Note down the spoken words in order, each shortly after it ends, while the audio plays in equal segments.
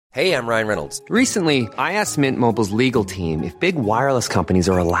Hey, I'm Ryan Reynolds. Recently, I asked Mint Mobile's legal team if big wireless companies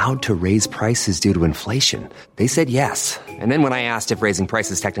are allowed to raise prices due to inflation. They said yes. And then when I asked if raising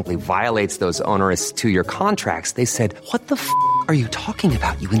prices technically violates those onerous two-year contracts, they said, "What the f*** are you talking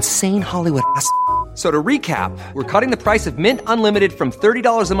about, you insane Hollywood ass?" So to recap, we're cutting the price of Mint Unlimited from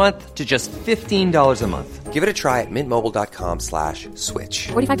 $30 a month to just $15 a month. Give it a try at mintmobile.com/switch.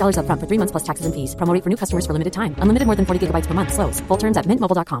 $45 up front for 3 months plus taxes and fees. Promo rate for new customers for limited time. Unlimited more than 40 gigabytes per month. Slows full terms at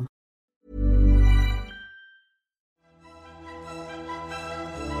mintmobile.com.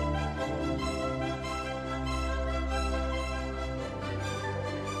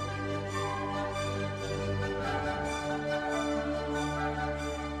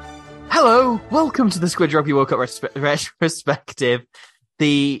 Hello, welcome to the Squid Rugby World Cup retrospective,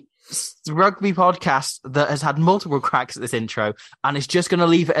 the rugby podcast that has had multiple cracks at this intro and is just going to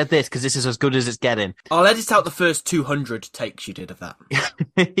leave it at this because this is as good as it's getting. I'll edit out the first 200 takes you did of that.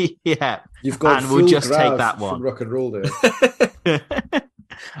 Yeah, you've got, and we'll just take that one. Rock and roll there.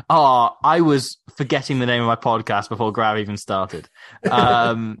 I was forgetting the name of my podcast before Grav even started.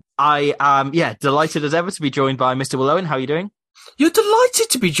 I am, delighted as ever to be joined by Mr. Will Owen. How are you doing? You're delighted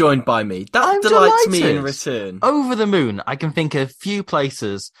to be joined by me. That delights me in return. Over the moon. I can think of a few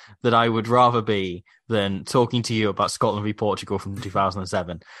places that I would rather be than talking to you about Scotland v Portugal from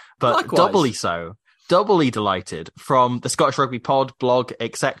 2007. But Likewise. Doubly so, doubly delighted from the Scottish Rugby Pod, blog,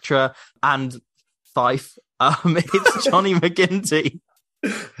 etc. and Fife. It's Jonny McGinty.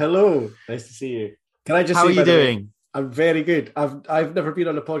 Hello, nice to see you. Can I just How say, are you doing? I'm very good. I've never been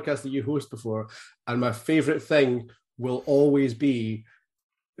on a podcast that you host before, and my favourite thing will always be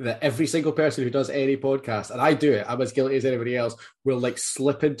that every single person who does any podcast, and I do it, I'm as guilty as anybody else, will like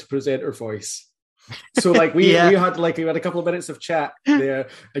slip into presenter voice. So like we had a couple of minutes of chat there,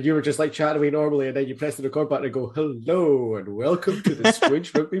 and you were just like chatting away normally, and then you press the record button and go, "Hello and welcome to the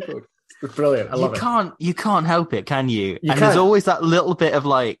Squid Rugby Podcast." It's brilliant. I love it. You can't help it, can you? There's always that little bit of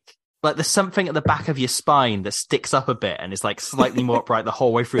like there's something at the back of your spine that sticks up a bit and is like slightly more upright the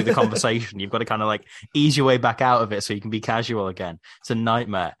whole way through the conversation. You've got to kind of like ease your way back out of it so you can be casual again. It's a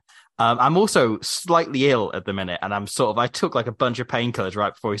nightmare. I'm also slightly ill at the minute, and I took like a bunch of painkillers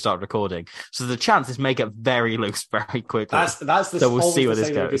right before we started recording. So the chances may get very loose very quickly. So we'll see where this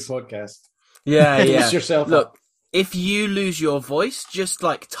goes. Podcast. Yeah. Yourself Look, up. If you lose your voice, just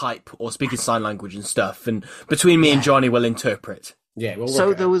like type or speak in sign language and stuff, and between me and Jonny will interpret. Yeah,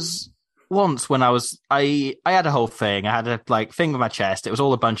 so there was once when I had a whole thing. I had a like thing with my chest. It was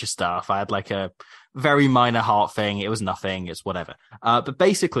all a bunch of stuff. I had like a very minor heart thing. It was nothing. It's whatever. But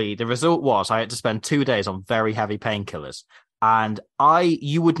basically, the result was I had to spend 2 days on very heavy painkillers. And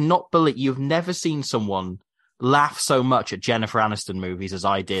you would not believe, you've never seen someone laugh so much at Jennifer Aniston movies as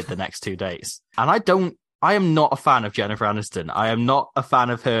I did the next 2 days. And I am not a fan of Jennifer Aniston. I am not a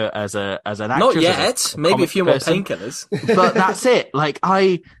fan of her as an actress. Not yet. Maybe a few more painkillers. But that's it. Like,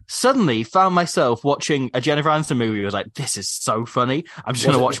 I suddenly found myself watching a Jennifer Aniston movie. I was like, this is so funny. I'm just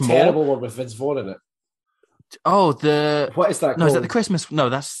going to watch more. Terrible one with Vince Vaughn in it. Oh, what is that? No, called? is that the Christmas? No,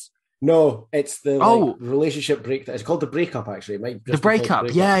 that's. No, it's the relationship break. It's called The Breakup. Actually, it might the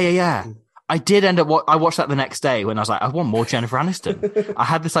breakup. Yeah. I did end up. I watched that the next day when I was like, I want more Jennifer Aniston. I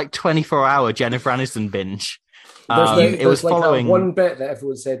had this like 24-hour Jennifer Aniston binge. It was following one bit that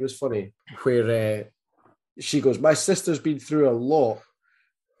everyone said was funny, where she goes, "My sister's been through a lot,"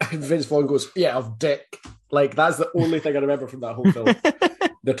 and Vince Vaughn goes, "Yeah, of dick." Like that's the only thing I remember from that whole film.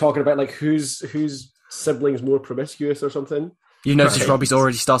 They're talking about like whose siblings more promiscuous or something. You notice Robbie's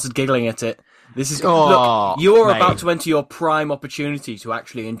already started giggling at it. This is look. You're about to enter your prime opportunity to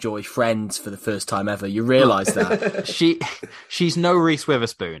actually enjoy Friends for the first time ever. You realise that she's no Reese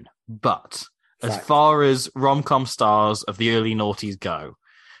Witherspoon, but as far as rom-com stars of the early noughties go,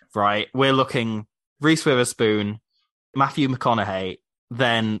 right, we're looking Reese Witherspoon, Matthew McConaughey.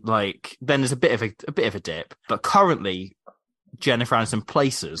 Then there's a bit of a dip, but currently Jennifer Aniston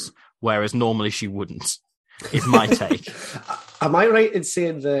places, whereas normally she wouldn't. Is my take. Am I right in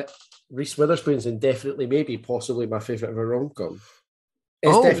saying that Reese Witherspoon's indefinitely maybe possibly my favourite of a rom-com?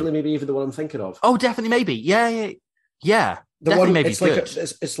 It's definitely maybe even the one I'm thinking of. Oh, definitely maybe. Yeah. The definitely one, maybe it's good.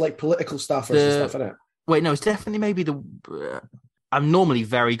 Like it's like political stuff and stuff, isn't it? Wait, no, it's definitely maybe the... I'm normally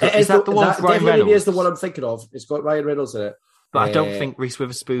very good. Is that the one with Ryan Reynolds? Maybe is the one I'm thinking of. It's got Ryan Reynolds in it. But I don't think Reese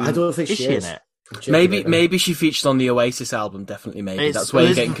Witherspoon... I don't think she is in it. Maybe she featured on the Oasis album, definitely maybe. That's where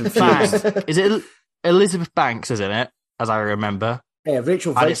you're getting confused. Is it Elizabeth Banks is in it, as I remember? Yeah,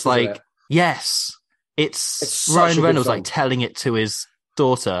 Rachel Weisz. And it's like, yes, it's Ryan Reynolds like telling it to his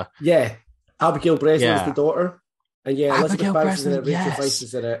daughter. Yeah, Abigail Breslin's the daughter. And Elizabeth Banks is in it, Rachel Weisz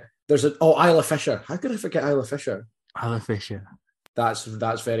is in it. There's Isla Fisher. How could I forget Isla Fisher? Isla Fisher. That's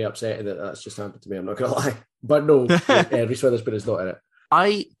very upsetting that that's just happened to me. I'm not going to lie. But no, Reese Witherspoon is not in it.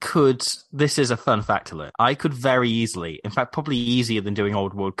 This is a fun fact alert. I could very easily, in fact, probably easier than doing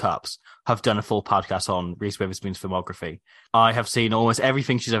old World Cups, have done a full podcast on Reese Witherspoon's filmography. I have seen almost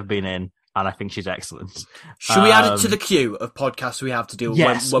everything she's ever been in, and I think she's excellent. Should we add it to the queue of podcasts we have to do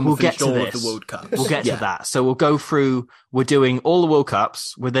when we'll get to all of the World Cups? We'll get to that. So we'll go through. We're doing all the World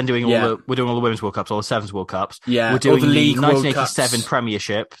Cups. We're then doing all the Women's World Cups, all the Sevens World Cups. Yeah, we're doing all the League 1987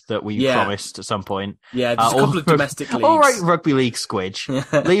 Premiership that we promised at some point. Yeah, there's a couple of domestic leagues. All right, Rugby League squidge.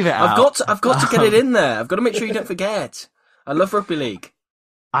 Leave it out. I've got to get it in there. I've got to make sure you don't forget. I love Rugby League.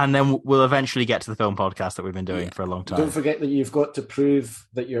 And then we'll eventually get to the film podcast that we've been doing for a long time. Don't forget that you've got to prove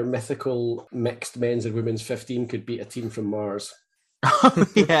that your mythical mixed men's and women's 15 could beat a team from Mars.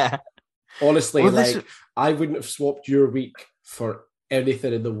 Yeah. Honestly, I wouldn't have swapped your week for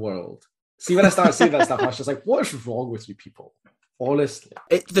anything in the world. See, when I started seeing that stuff, I was just like, what is wrong with you people? Honestly.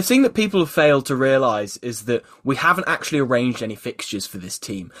 The thing that people have failed to realise is that we haven't actually arranged any fixtures for this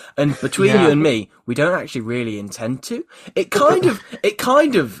team. And between you and me, we don't actually really intend to. It kind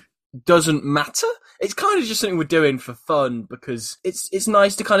of doesn't matter. It's kind of just something we're doing for fun because it's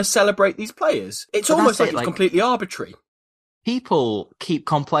nice to kind of celebrate these players. It's almost like it's completely arbitrary. People keep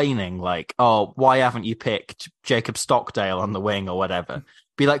complaining like, oh, why haven't you picked Jacob Stockdale on the wing or whatever?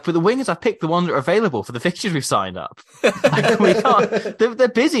 Be like, for the wingers, I picked the ones that are available for the fixtures we've signed up. Like, we can't. They're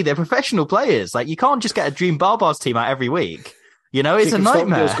busy. They're professional players. Like, you can't just get a Dream Barbars team out every week. You know, it's a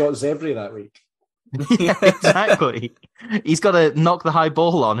nightmare. Stockdale's got Zebri that week. Yeah, exactly. He's got to knock the high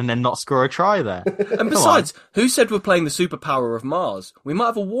ball on and then not score a try there. And besides, who said we're playing the superpower of Mars? We might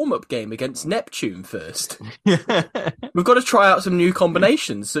have a warm-up game against Neptune first. We've got to try out some new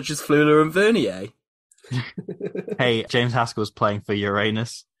combinations, such as Flula and Vernier. Hey, James Haskell's playing for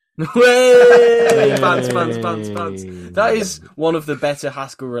Uranus. Pants. That is one of the better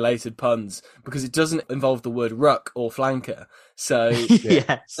Haskell-related puns because it doesn't involve the word ruck or flanker. So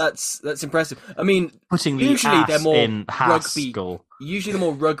yes, that's impressive. I mean, putting the usually they're more in rugby. Usually they're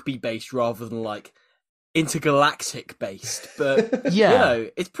more rugby-based rather than like intergalactic-based. But you know,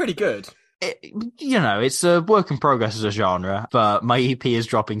 it's pretty good. It's a work in progress as a genre, but my EP is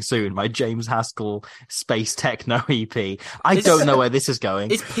dropping soon. My James Haskell Space Techno EP. I don't know where this is going.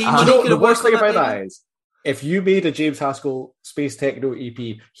 Is P the worst thing about that is, if you made a James Haskell Space Techno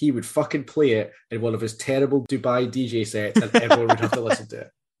EP, he would fucking play it in one of his terrible Dubai DJ sets, and everyone would have to listen to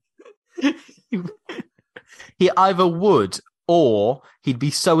it. He either would, or he'd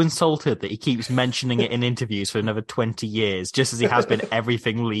be so insulted that he keeps mentioning it in interviews for another 20 years, just as he has been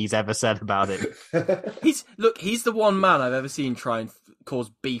everything Lee's ever said about it. He's the one man I've ever seen try and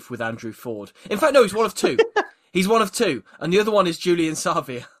cause beef with Andrew Ford. In fact, no, he's one of two. He's one of two. And the other one is Julian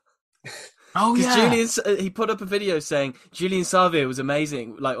Savia. Oh, yeah. He put up a video saying Julian Savia was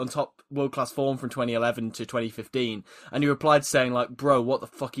amazing, like on top world-class form from 2011 to 2015. And he replied saying like, bro, what the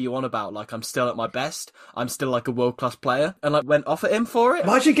fuck are you on about? Like, I'm still at my best. I'm still like a world-class player. And like went off at him for it.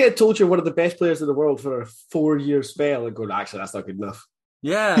 Imagine getting told you're one of the best players in the world for a 4-year spell and going, actually, that's not good enough.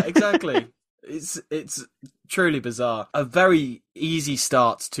 Yeah, exactly. It's truly bizarre. A very easy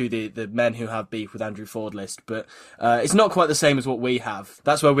start to the men who have beef with Andrew Ford list, but it's not quite the same as what we have.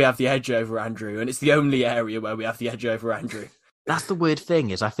 That's where we have the edge over Andrew, and it's the only area where we have the edge over Andrew. That's the weird thing,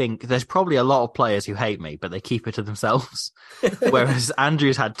 is I think there's probably a lot of players who hate me, but they keep it to themselves. Whereas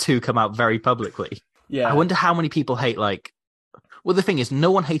Andrew's had two come out very publicly. Yeah. I wonder how many people hate, like... Well, the thing is, no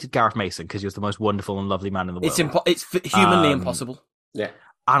one hated Gareth Mason because he was the most wonderful and lovely man in the world. It's humanly impossible. Yeah.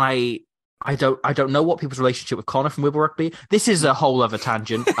 And I don't know what people's relationship with Connor from Wibble Rugby. This is a whole other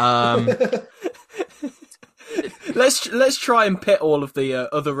tangent. Let's try and pit all of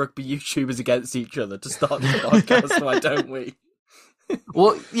the other rugby YouTubers against each other to start the podcast. Why don't we?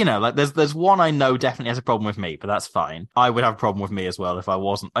 Well, like there's one I know definitely has a problem with me, but that's fine. I would have a problem with me as well if I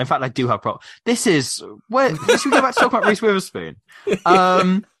wasn't. In fact, I do have a problem. This is where should we go back to talk about Reese Witherspoon?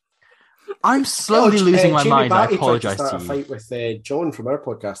 I'm slowly losing my mind. I apologise to you. A fight with John from our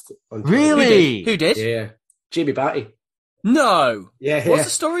podcast. Really? Who did? Yeah, Jamie Batty. No. Yeah. What's the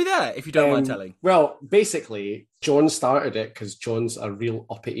story there, if you don't mind telling? Well, basically, John started it because John's a real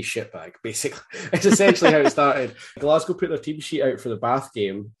uppity shitbag, basically. It's essentially how it started. Glasgow put their team sheet out for the Bath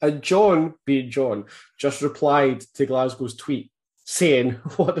game, and John, being John, just replied to Glasgow's tweet saying,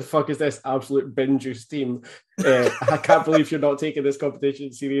 what the fuck is this absolute bin-juice team? I can't believe you're not taking this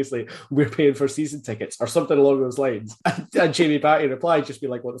competition seriously. We're paying for season tickets, or something along those lines. And Jamie Batty replied, just be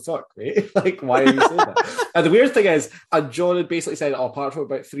like, what the fuck, mate? Like, why are you saying that? And the weird thing is, John had basically said, apart from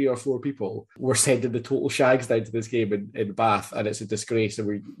about 3 or 4 people, we're sending the total shags down to this game in Bath, and it's a disgrace,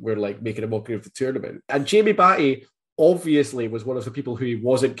 and we're like making a mockery of the tournament. And Jamie Batty obviously was one of the people who he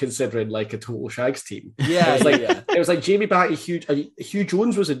wasn't considering like a total shags team. Yeah, it was like Jamie Batty, Hugh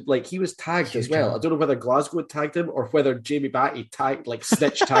Jones was he was tagged as well. I don't know whether Glasgow had tagged him or whether Jamie Batty tagged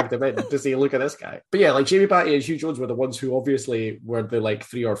him in to say, look at this guy. But yeah, like Jamie Batty and Hugh Jones were the ones who obviously were the like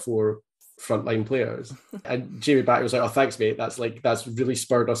 3 or 4 frontline players. And Jamie Batty was like, oh, thanks, mate. That's really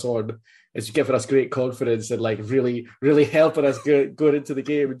spurred us on. It's given us great confidence and like really, really helping us going into the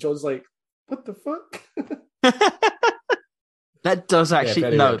game. And John's like, what the fuck? That does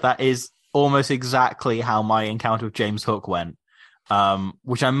actually that is almost exactly how my encounter with James Hook went,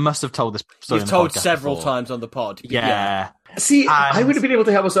 which I must have told this story. You've told several times on the pod. Yeah. See, I would have been able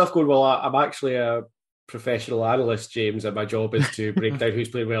to help myself going, well, I'm actually a professional analyst, James, and my job is to break down who's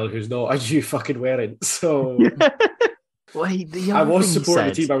playing well and who's not, and you fucking weren't. So well, I was supporting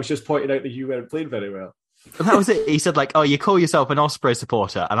the team. I was just pointing out that you weren't playing very well. That was it. He said, like, oh, you call yourself an Osprey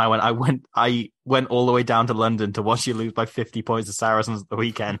supporter. And I went all the way down to London to watch you lose by 50 points to Saracens at the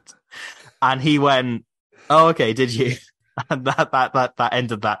weekend. And he went, oh, okay, did you? And that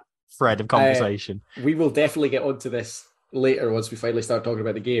ended that thread of conversation. We will definitely get onto this later once we finally start talking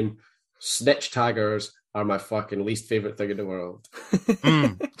about the game. Snitch taggers are my fucking least favourite thing in the world.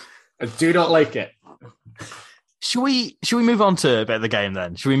 I do not like it. Should we move on to a bit of the game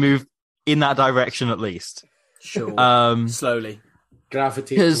then? Should we move in that direction at least? Sure. Slowly.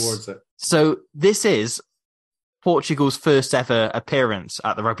 Gravitate towards it. So this is Portugal's first ever appearance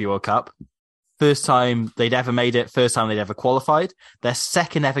at the Rugby World Cup. First time they'd ever made it. First time they'd ever qualified. Their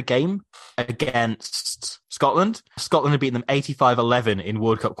second ever game against Scotland. Scotland had beaten them 85-11 in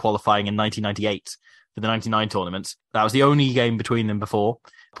World Cup qualifying in 1998 for the 99 tournament. That was the only game between them before.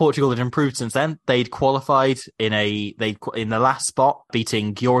 Portugal had improved since then. They'd qualified in the last spot,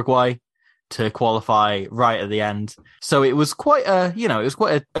 beating Uruguay to qualify right at the end. So it was quite a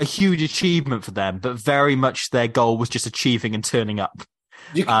huge achievement for them, but very much their goal was just achieving and turning up.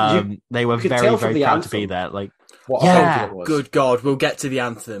 They were very, very proud to be there. Like, good God, we'll get to the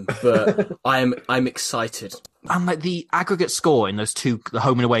anthem, but I'm excited. And like the aggregate score in those the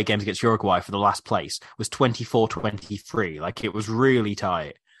home and away games against Uruguay for the last place was 24-23. Like, it was really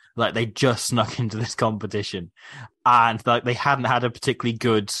tight. Like, they just snuck into this competition, and like they hadn't had a particularly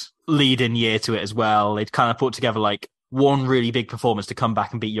good lead-in year to it as well. They'd kind of put together like one really big performance to come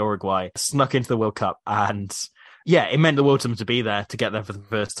back and beat Uruguay, snuck into the World Cup, and yeah, it meant the world to them to be there, to get there for the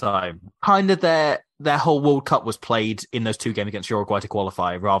first time. Kind of their whole World Cup was played in those 2 games against Uruguay to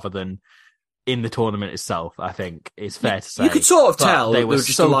qualify, rather than in the tournament itself, I think it's fair to say. You could sort of tell they were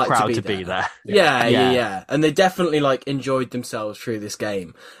just so proud to be there. Yeah. And they definitely like enjoyed themselves through this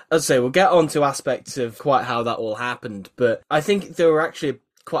game. As I say, we'll get on to aspects of quite how that all happened, but I think they were actually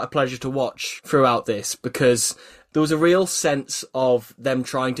quite a pleasure to watch throughout this, because there was a real sense of them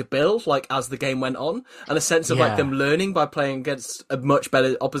trying to build, like, as the game went on, and a sense of like them learning by playing against a much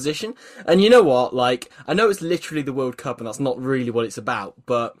better opposition. And you know what? Like, I know it's literally the World Cup and that's not really what it's about,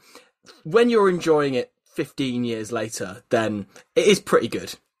 but when you're enjoying it 15 years later, then it is pretty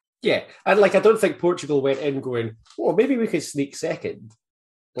good. Yeah, and like I don't think Portugal went in going, well, maybe we could sneak second.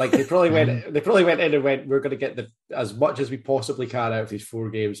 Like they probably went in and went, we're going to get as much as we possibly can out of these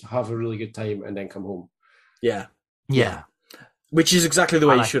 4 games, have a really good time, and then come home. Yeah. Which is exactly the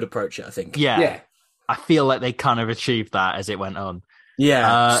way you should approach it, I think. Yeah. I feel like they kind of achieved that as it went on.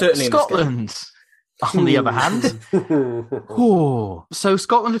 Yeah, certainly. Scotland, on the other hand. So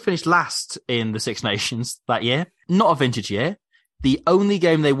Scotland had finished last in the Six Nations that year. Not a vintage year. The only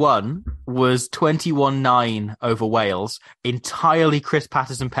game they won was 21-9 over Wales. Entirely Chris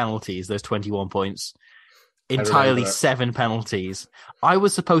Patterson penalties, those 21 points. Entirely 7 penalties. I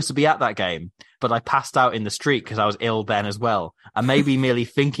was supposed to be at that game, but I passed out in the street because I was ill then as well. And maybe merely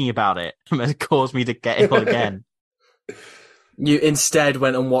thinking about it has caused me to get ill again. You instead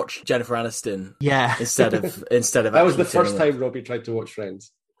went and watched Jennifer Aniston. Yeah. Instead of that was the first time Robbie tried to watch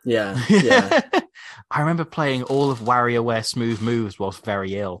Friends. Yeah. I remember playing all of WarioWare Smooth Moves whilst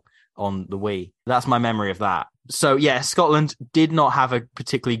very ill on the Wii. That's my memory of that. So yeah, Scotland did not have a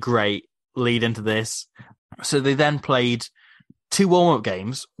particularly great lead into this. So they then played 2 warm-up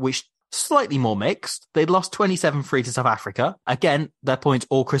games, which slightly more mixed. They'd lost 27-3 to South Africa. Again, their points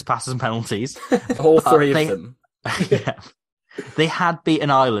all Chris Patterson penalties. All 3 of them. Yeah. They had beaten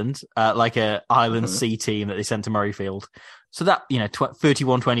Ireland, like a Ireland C team that they sent to Murrayfield. So that,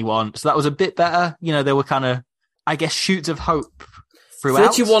 31-21. So that was a bit better. There were kind of, I guess, shoots of hope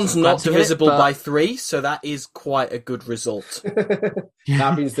throughout. 31's not divisible by 3, so that is quite a good result.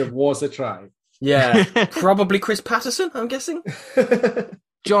 That means there was a try. Yeah. Probably Chris Patterson, I'm guessing.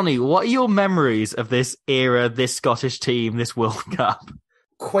 Jonny, what are your memories of this era, this Scottish team, this World Cup?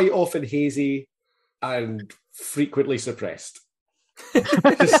 Quite often hazy and frequently suppressed.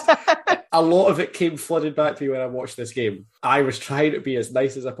 Just, a lot of it came flooded back to me when I watched this game. I was trying to be as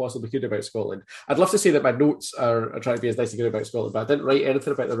nice as I possibly could about Scotland. I'd love to say that my notes are trying to be as nice as I could about Scotland, but I didn't write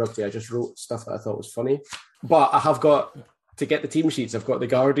anything about the rugby. I just wrote stuff that I thought was funny. But I have got, to get the team sheets, I've got the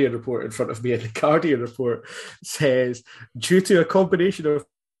Guardian report in front of me, and the Guardian report says, due to a combination of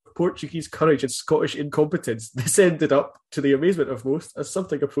Portuguese courage and Scottish incompetence, this ended up, to the amazement of most, as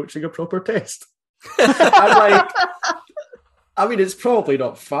something approaching a proper test. I'm like, I mean, it's probably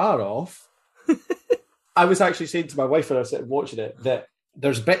not far off. I was actually saying to my wife when I was sitting watching it that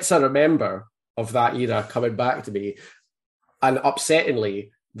there's bits I remember of that era coming back to me, and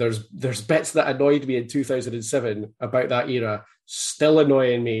upsettingly, there's bits that annoyed me in 2007 about that era still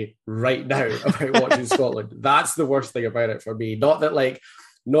annoying me right now about watching Scotland. That's the worst thing about it for me. Not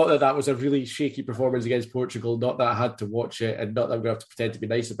that was a really shaky performance against Portugal, not that I had to watch it, and not that I'm going to have to pretend to be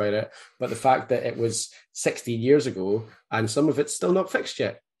nice about it, but the fact that it was 16 years ago and some of it's still not fixed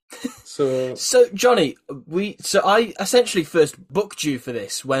yet. So Jonny, I essentially first booked you for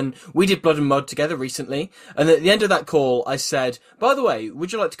this when we did Blood and Mud together recently, and at the end of that call I said, by the way,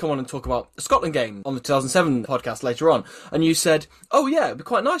 would you like to come on and talk about the Scotland game on the 2007 podcast later on? And you said, oh yeah, it'd be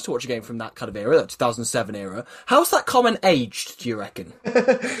quite nice to watch a game from that kind of era, that 2007 era. How's that comment aged, do you reckon?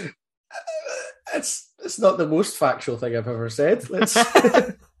 It's not the most factual thing I've ever said.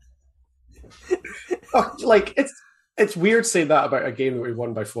 It's weird saying that about a game that we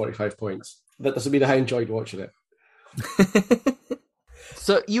won by 45 points. That doesn't mean I enjoyed watching it.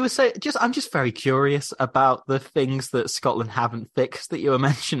 So you were saying, I'm just very curious about the things that Scotland haven't fixed that you were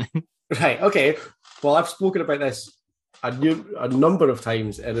mentioning. Right, okay. Well, I've spoken about this a number of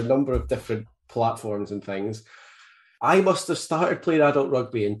times in a number of different platforms and things. I must have started playing adult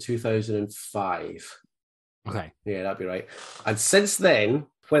rugby in 2005. Okay. Yeah, that'd be right. And since then,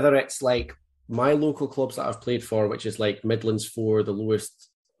 whether it's like my local clubs that I've played for, which is like Midlands 4, the lowest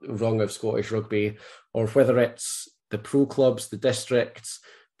rung of Scottish rugby, or whether it's the pro clubs, the districts,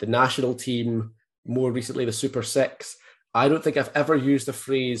 the national team, more recently the Super Six, I don't think I've ever used the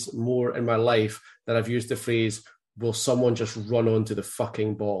phrase more in my life than I've used the phrase, will someone just run onto the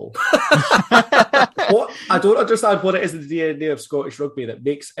fucking ball? I don't understand what it is in the DNA of Scottish rugby that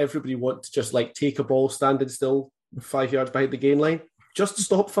makes everybody want to just like take a ball standing still 5 yards behind the gain line. Just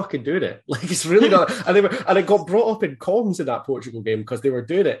stop fucking doing it. Like, it's really not. And it got brought up in comms in that Portugal game because they were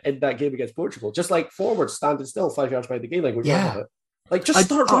doing it in that game against Portugal. Just like forward, standing still 5 yards behind the game line. Yeah. Like, just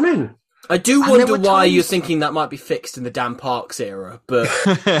start running. I do wonder why you're thinking that might be fixed in the Dan Parks era, but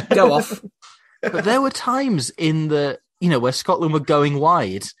go off. But there were times in where Scotland were going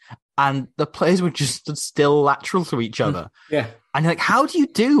wide and the players were just still lateral to each other. Yeah. And you're like, how do you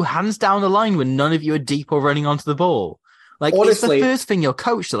do hands down the line when none of you are deep or running onto the ball? Like, honestly, it's the first thing you're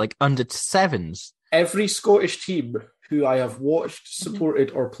coached at, like, under sevens. Every Scottish team who I have watched,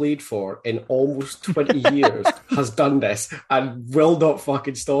 supported, or played for in almost 20 years has done this and will not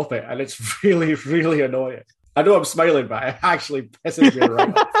fucking stop it. And it's really, really annoying. I know I'm smiling, but it actually pisses me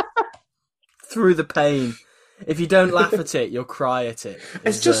right off. Through the pain. If you don't laugh at it, you'll cry at it.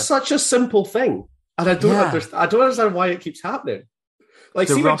 It's just such a simple thing. And I don't understand why it keeps happening. Like,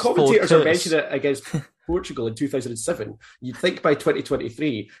 see, when commentators are mentioning it against Portugal in 2007, you'd think by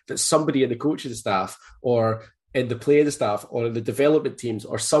 2023 that somebody in the coaching staff or in the playing staff or in the development teams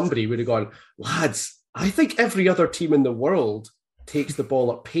or somebody would have gone, lads, I think every other team in the world takes the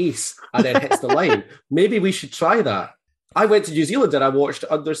ball at pace and then hits the line. Maybe we should try that. I went to New Zealand and I watched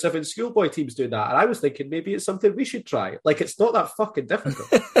under 7 schoolboy teams doing that, and I was thinking maybe it's something we should try. Like, it's not that fucking difficult.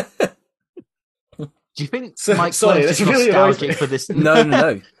 Do you think Mike Blair's just nostalgic for this? No.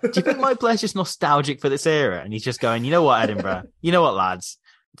 Do you think Mike Blair's just nostalgic for this era? And he's just going, you know what, Edinburgh? You know what, lads?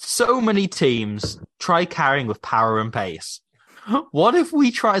 So many teams try carrying with power and pace. What if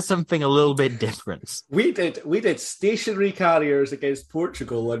we try something a little bit different? We did stationary carriers against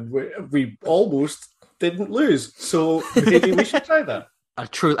Portugal, and we almost didn't lose. So maybe we should try that.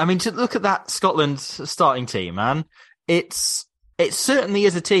 True. I mean, to look at that Scotland starting team, man, it certainly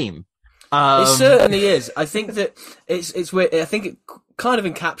is a team. It certainly is. I think that it's weird. I think it kind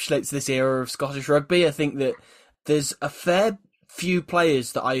of encapsulates this era of Scottish rugby. I think that there's a fair few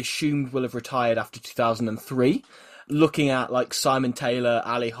players that I assumed will have retired after 2003. Looking at like Simon Taylor,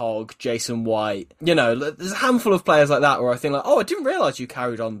 Ali Hogg, Jason White, there's a handful of players like that where I think like, oh, I didn't realise you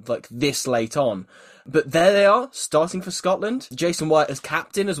carried on like this late on. But there they are, starting for Scotland. Jason White as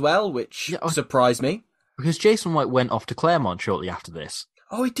captain as well, which surprised me. Because Jason White went off to Claremont shortly after this.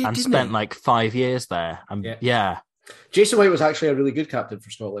 Oh, he did, and didn't spent he? like 5 years there. Yeah. Jason White was actually a really good captain for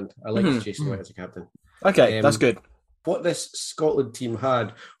Scotland. I liked Jason White as a captain. Okay, that's good. what this Scotland team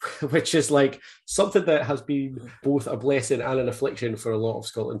had, which is like something that has been both a blessing and an affliction for a lot of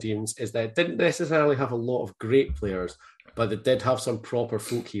Scotland teams, is that it didn't necessarily have a lot of great players, but it did have some proper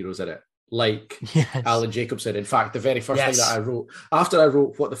folk heroes in it, like Alan Jacobson. In fact, the very first thing that I wrote, after I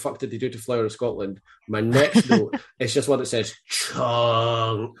wrote, what the fuck did they do to Flower of Scotland? My next note is just one that says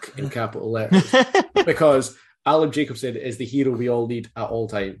chunk in capital letters, because Alan Jacobson is the hero we all need at all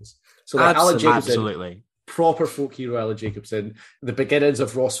times. So like Alan Jacobson, absolutely. Proper folk hero Alan Jacobson. The beginnings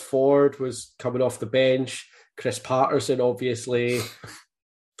of Ross Ford was coming off the bench. Chris Patterson, obviously.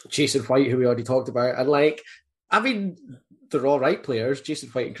 Jason White, who we already talked about. And like, I mean, they're all right players. Jason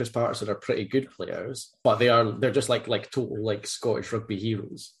White and Chris Patterson are pretty good players, but they're just like total like Scottish rugby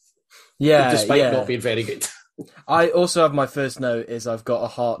heroes. Yeah, despite not being very good. I also have my first note is I've got a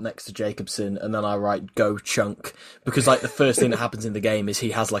heart next to Jacobson, and then I write go chunk, because like the first thing that happens in the game is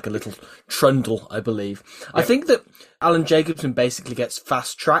he has like a little trundle, I believe. Yep. I think that Alan Jacobson basically gets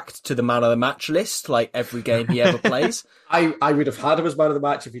fast tracked to the man of the match list like every game he ever plays. I would have had him as man of the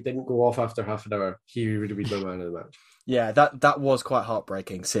match if he didn't go off after half an hour. He would have been the man of the match. Yeah, that was quite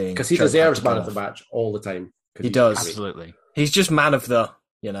heartbreaking seeing, because he deserves man of the match all the time. He does, absolutely. He's just man of the,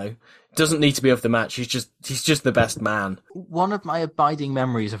 doesn't need to be of the match. He's just the best man. One of my abiding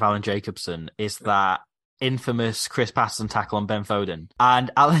memories of Alan Jacobson is that infamous Chris Patterson tackle on Ben Foden,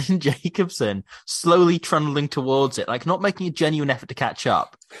 and Alan Jacobson slowly trundling towards it, like not making a genuine effort to catch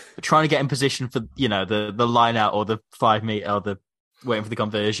up, but trying to get in position for the line out or the 5 meter or the waiting for the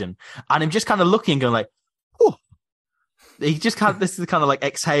conversion, and him just kind of looking and going like, oh. He just kind of, this is the kind of like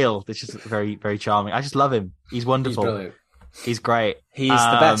exhale. It's just very, very charming. I just love him. He's wonderful. He's brilliant. He's great. He is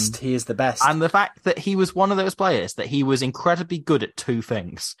the best. He is the best. And the fact that he was one of those players that he was incredibly good at two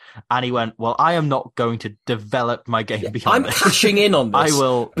things. And he went, well, I am not going to develop my game beyond this. I'm cashing in on this. I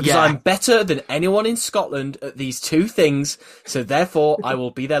will. Because I'm better than anyone in Scotland at these two things. So therefore, I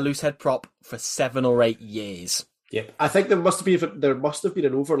will be their loose head prop for 7 or 8 years. Yep. I think there must have been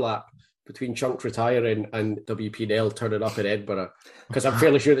an overlap between Chunk retiring and WP&L turning up in Edinburgh, because I'm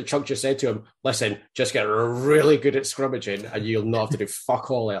fairly sure that Chunk just said to him, listen, just get really good at scrummaging and you'll not have to do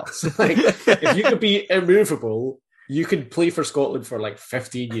fuck all else. Like, if you could be immovable, you could play for Scotland for like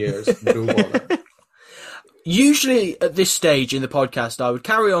 15 years, no bother. Usually at this stage in the podcast, I would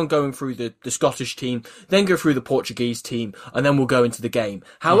carry on going through the Scottish team, then go through the Portuguese team, and then we'll go into the game.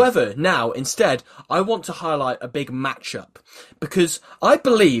 However, now, instead, I want to highlight a big matchup, because I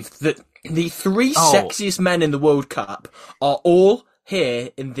believe that the 3 sexiest men in the World Cup are all here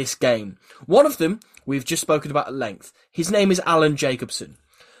in this game. One of them, we've just spoken about at length. His name is Alan Jacobson.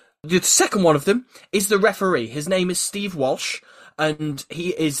 The second one of them is the referee. His name is Steve Walsh, and he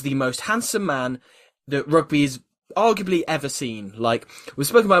is the most handsome man that rugby has arguably ever seen. Like, we've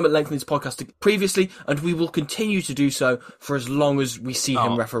spoken about him at length in this podcast previously, and we will continue to do so for as long as we see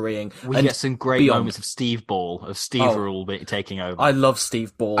him refereeing. We get some great moments of Steve Ball, of Steve Rule taking over. I love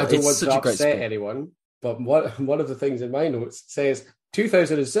Steve Ball. I don't want to upset anyone, but one of the things in my notes says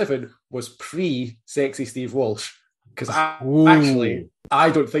 2007 was pre-sexy Steve Walsh, because actually,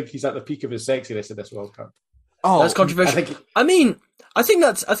 I don't think he's at the peak of his sexiness in this World Cup. Oh, that's controversial. I think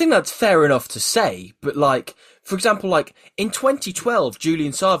that's fair enough to say, but like, for example, like in 2012,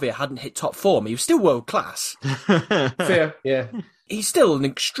 Julian Savia hadn't hit top form. He was still world class. Fair, yeah. He's still an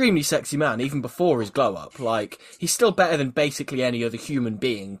extremely sexy man, even before his glow up. Like, he's still better than basically any other human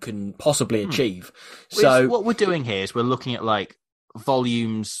being can possibly achieve. So what we're doing here is we're looking at like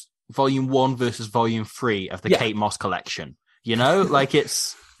volume 1 versus volume 3 of the Kate Moss collection. Like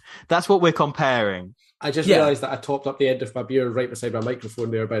that's what we're comparing. I just realised that I topped up the end of my beer right beside my microphone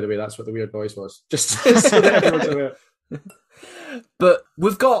there, by the way. That's what the weird noise was. Just so that everyone's aware. But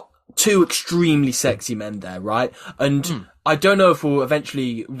we've got 2 extremely sexy men there, right? And I don't know if we'll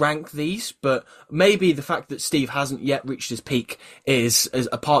eventually rank these, but maybe the fact that Steve hasn't yet reached his peak is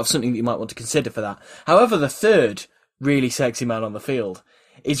a part of something that you might want to consider for that. However, the third really sexy man on the field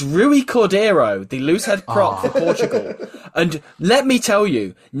is Rui Cordeiro, the loosehead prop for Portugal. And let me tell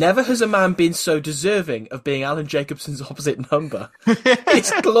you, never has a man been so deserving of being Alan Jacobson's opposite number.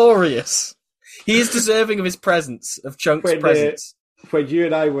 It's glorious. He is deserving of his presence, of Chunk's presence. When you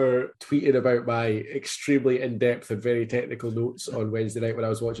and I were tweeting about my extremely in-depth and very technical notes on Wednesday night when I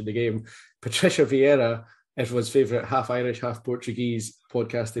was watching the game, Patricia Vieira, everyone's favourite half-Irish, half-Portuguese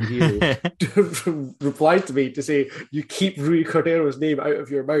podcasting hero, replied to me to say, you keep Rui Cordeiro's name out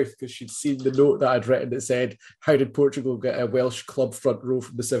of your mouth, because she'd seen the note that I'd written that said, how did Portugal get a Welsh club front row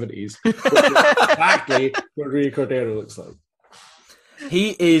from the 70s? Which is exactly what Rui Cordeiro looks like.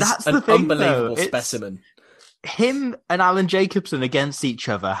 He is an unbelievable specimen. Him and Alan Jacobson against each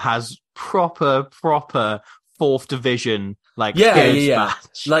other has proper fourth division, like yeah.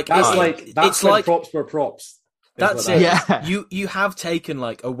 match. Like that's when props were props. That's it. Yeah. You have taken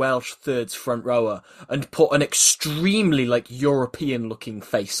like a Welsh thirds front rower and put an extremely like European looking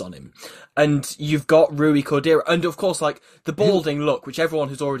face on him. And you've got Rui Cordeiro. And of course, like the balding look, which everyone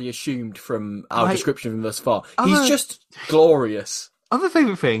has already assumed from our description of him thus far. He's just glorious. Other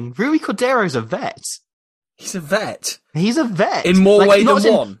favourite thing, Rui Cordeiro's a vet. He's a vet. He's a vet. In more ways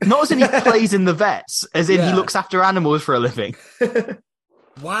than one. Not as in he plays in the vets, as in he looks after animals for a living.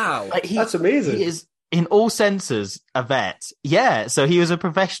 Wow. That's amazing. He is, in all senses, a vet. Yeah, so he was a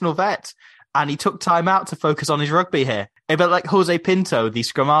professional vet, and he took time out to focus on his rugby here. But like Jose Pinto, the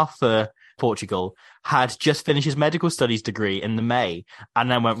scrum half for Portugal, had just finished his medical studies degree in the May, and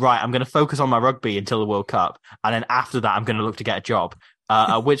then went, right, I'm going to focus on my rugby until the World Cup, and then after that, I'm going to look to get a job.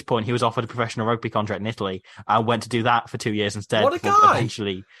 At which point, he was offered a professional rugby contract in Italy, and went to do that for 2 years instead. What a guy!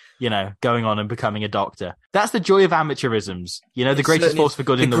 Eventually, going on and becoming a doctor. That's the joy of amateurisms. The greatest force for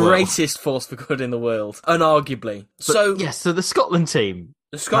good in the world. The greatest force for good in the world, unarguably. So the Scotland team.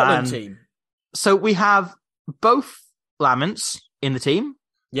 The Scotland team. So we have both Laments in the team.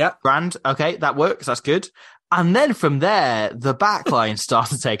 Yeah. Grand. Okay, that works. That's good. And then from there, the back line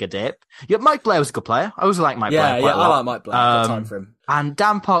started to take a dip. Yeah, Mike Blair was a good player. I always like Mike Blair. Yeah, I like Mike Blair. Got time for him. And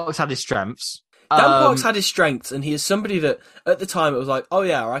Dan Parks had his strengths. Dan Parks had his strengths, and he is somebody that, at the time, it was like, oh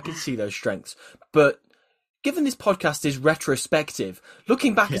yeah, I can see those strengths. But given this podcast is retrospective,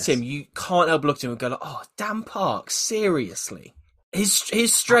 looking back at him, you can't help but look at him and go, like, oh, Dan Parks, seriously?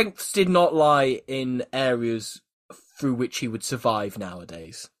 His strengths did not lie in areas through which he would survive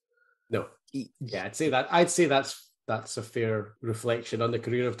nowadays. No. Yeah, I'd say that's a fair reflection on the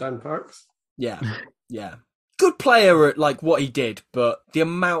career of Dan Parks. Yeah. Good player at like what he did, but the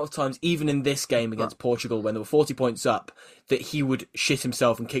amount of times, even in this game against Portugal, when there were 40 points up, that he would shit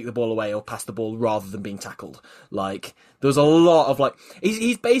himself and kick the ball away or pass the ball rather than being tackled. Like, there was a lot of like,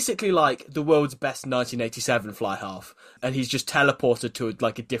 he's basically like the world's best 1987 fly half, and he's just teleported to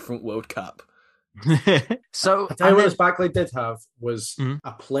a different World Cup. So I tell you what this backline did have was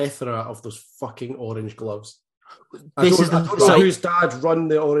a plethora of those fucking orange gloves. I don't know whose dad run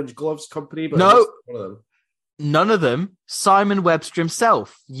the orange gloves company, but no, one of them. None of them. Simon Webster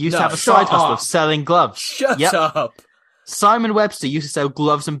himself used to have a side hustle of selling gloves. Shut up. Simon Webster used to sell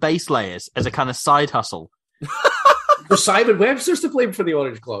gloves and base layers as a kind of side hustle. Was Simon Webster's to blame for the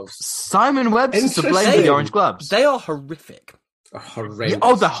orange gloves? Simon Webster's to blame for the orange gloves. They are horrific. Horrendous.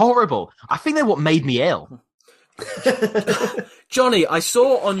 Oh, they're horrible. I think they're what made me ill. Jonny, I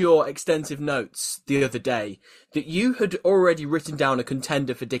saw on your extensive notes the other day that you had already written down a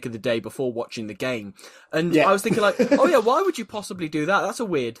contender for Dick of the Day before watching the game. And I was thinking why would you possibly do that? That's a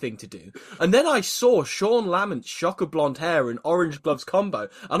weird thing to do. And then I saw Sean Lamont's shock of blonde hair and orange gloves combo,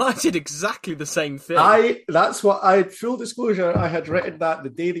 and I did exactly the same thing. Full disclosure, I had written that the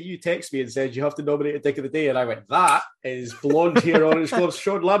day that you texted me and said you have to nominate a Dick of the Day, and I went, that is blonde hair, orange gloves,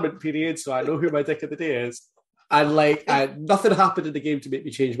 Sean Lamont, period, so I know who my Dick of the Day is. And nothing happened in the game to make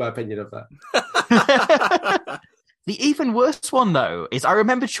me change my opinion of that. The even worse one, though, is I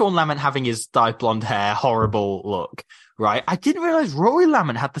remember Sean Lamont having his dyed blonde hair, horrible look, right? I didn't realise Rory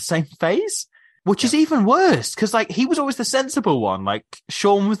Lamont had the same phase, which is even worse, because he was always the sensible one. Like,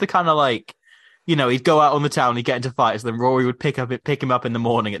 Sean was the kind of he'd go out on the town, he'd get into fights, then Rory would pick him up in the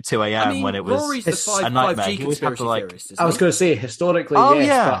morning at 2 a.m. when it was Rory's the a nightmare. 5G conspiracy theorist, I was going to say, historically, yes.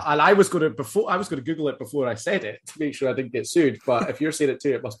 Yeah. And I was going to Google it before I said it to make sure I didn't get sued. But if you're saying it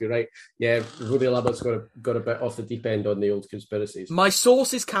too, it must be right. Yeah, Rory Lamont's got a bit off the deep end on the old conspiracies. My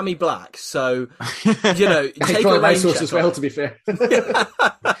source is Cammy Black, so, take probably my source as well, to be fair.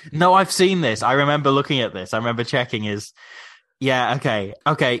 No, I've seen this. I remember looking at this. I remember checking his... Yeah,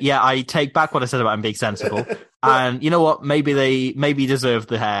 okay. Yeah, I take back what I said about him being sensible. And you know what? Maybe he deserved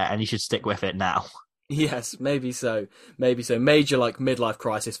the hair and he should stick with it now. Yes, maybe so. Major midlife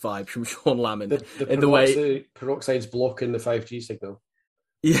crisis vibes from Sean Lamont. The peroxide's blocking the 5G signal.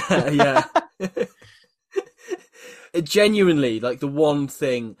 Yeah. Genuinely, the one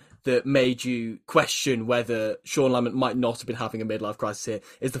thing that made you question whether Sean Lamont might not have been having a midlife crisis here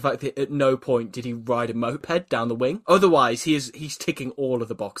is the fact that at no point did he ride a moped down the wing. Otherwise, he's ticking all of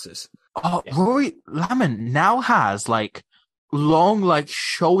the boxes. Oh, yeah. Rory Lamont now has long,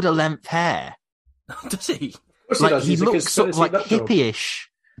 shoulder-length hair. Does he? He looks sort of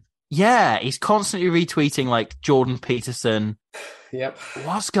hippie-ish. Yeah, he's constantly retweeting Jordan Peterson. Yep.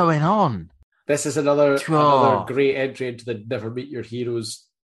 What's going on? This is another great entry into the Never Meet Your Heroes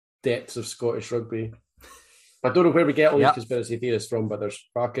depths of Scottish rugby. I don't know where we get all these conspiracy theorists from, but there's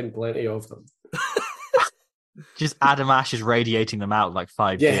fucking plenty of them. Just Adam Ash is radiating them out like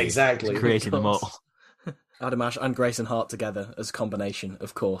 5G. Yeah, exactly. Creating them all. Adam Ash and Grayson Hart together as a combination,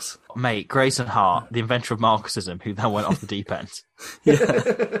 of course. Mate, Grayson Hart, the inventor of Marxism, who then went off the deep end.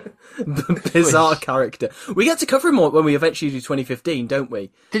 Bizarre character. We get to cover him more when we eventually do 2015, don't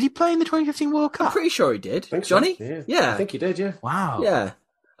we? Did he play in the 2015 World Cup? I'm pretty sure he did. Think so. Johnny? Yeah. I think he did, yeah. Wow. Yeah.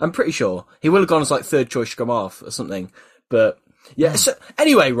 I'm pretty sure. He will have gone as like third choice scrum half or something. But yeah, so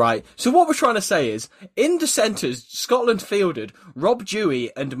anyway, right. So what we're trying to say is, in the centres, Scotland fielded Rob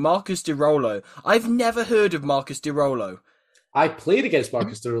Dewey and Marcus Di Rollo. I've never heard of Marcus Di Rollo. I played against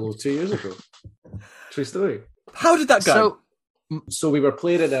Marcus Di Rollo 2 years ago. True story. How did that go? So we were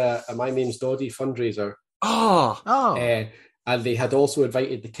playing in a My Name's Doddy fundraiser. Oh. And they had also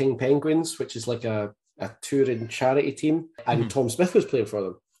invited the King Penguins, which is like a touring charity team. And Tom Smith was playing for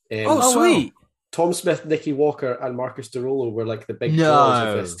them. Sweet. Wow. Tom Smith, Nicky Walker, and Marcus Di Rollo were like the big draws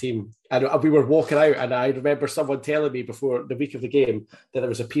of this team. And we were walking out, and I remember someone telling me before the week of the game that there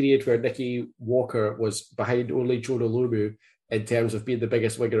was a period where Nicky Walker was behind only Jonah Lomu in terms of being the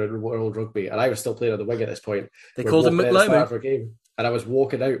biggest winger in world rugby. And I was still playing on the wing at this point. They called him McLomu. Game, and I was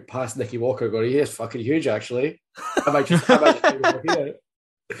walking out past Nicky Walker going, he is fucking huge, actually. I might just over here.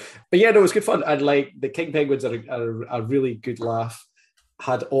 But yeah, no, it was good fun. And like the King Penguins are a really good laugh.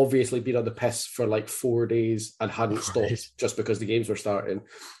 Had obviously been on the piss for like 4 days and hadn't stopped just because the games were starting.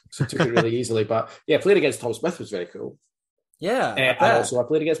 So took it really easily. But yeah, playing against Tom Smith was very cool. Yeah. And also I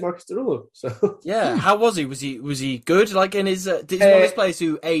played against Marcus Di Rollo. So yeah, how was he? Was he good? Like in his did he one of his players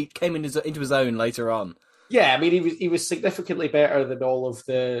who came into his own later on? Yeah, I mean he was significantly better than all of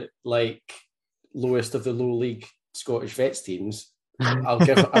the like lowest of the low league Scottish vets teams. I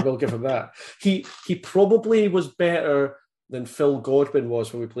will give him that. He probably was better than Phil Godwin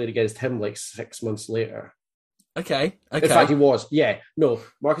was when we played against him like 6 months later. Okay. In fact, he was. Yeah. No,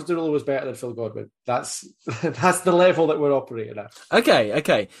 Marcus Di Rollo was better than Phil Godwin. That's the level that we're operating at.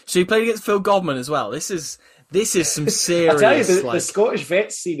 Okay. So you played against Phil Godwin as well. This is some serious. I tell you, the Scottish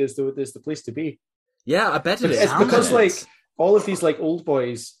vets scene is the place to be. Yeah, I bet it is. It's because like all of these like old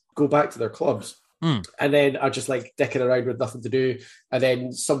boys go back to their clubs. And then are just like dicking around with nothing to do, and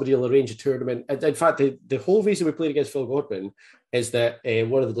then somebody will arrange a tournament. And in fact, the whole reason we played against Phil Godwin is that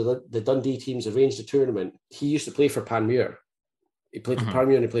one of the Dundee teams arranged a tournament. He used to play for Panmure. He played for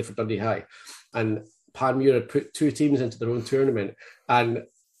Panmure and he played for Dundee High. And Panmure had put two teams into their own tournament, and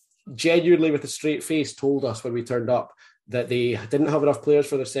genuinely with a straight face told us when we turned up that they didn't have enough players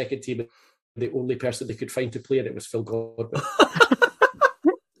for their second team. The only person they could find to play in it was Phil Godwin.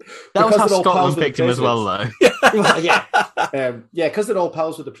 That was how Scotland picked him as well, though. Because they're all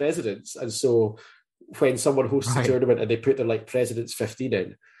pals with the presidents, and so when someone hosts a tournament and they put their like president's 15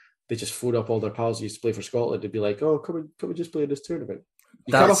 in, they just phone up all their pals who used to play for Scotland and be like, "Oh, come and just play in this tournament."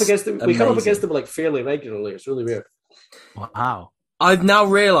 We come up against them like fairly regularly. It's really weird. Wow. I've now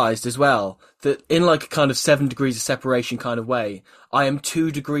realised as well that in like a kind of 7 degrees of separation kind of way, I am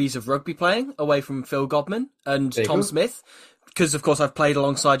 2 degrees of rugby playing away from Phil Godman and Tom Smith. Because, of course, I've played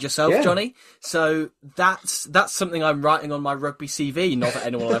alongside yourself, Johnny. So that's something I'm writing on my rugby CV, not that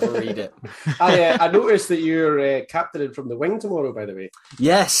anyone will ever read it. I noticed that you're captaining from the wing tomorrow, by the way.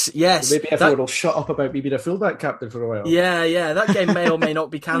 Yes. So maybe everyone will shut up about me being a fullback captain for a while. Yeah. That game may or may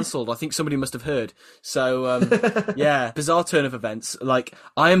not be cancelled. I think somebody must have heard. So, bizarre turn of events. Like,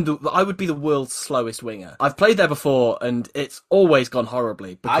 I would be the world's slowest winger. I've played there before, and it's always gone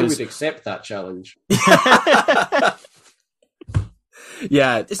horribly. I would accept that challenge.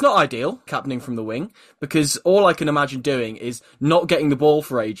 Yeah, it's not ideal, captaining from the wing, because all I can imagine doing is not getting the ball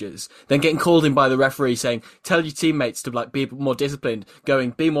for ages, then getting called in by the referee saying, tell your teammates to like be more disciplined,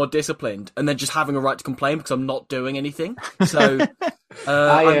 be more disciplined, and then just having a right to complain because I'm not doing anything. So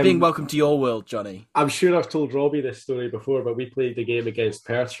I'm being welcomed to your world, Johnny. I'm sure I've told Robbie this story before, but we played the game against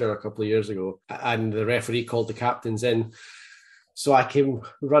Perthshire a couple of years ago, and the referee called the captains in. So I came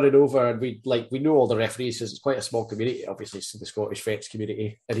running over, and we know all the referees because it's quite a small community, obviously, it's the Scottish vets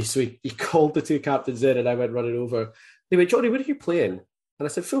community. And he called the two captains in, and I went running over. They went, Johnny, where are you playing? And I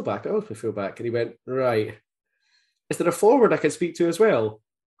said, fullback. I always play fullback. And he went, right. Is there a forward I can speak to as well?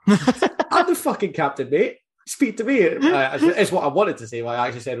 I'm the fucking captain, mate. Speak to me. It's what I wanted to say. What I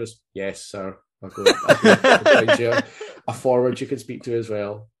actually said was, yes, sir. I'll go find you a forward you can speak to as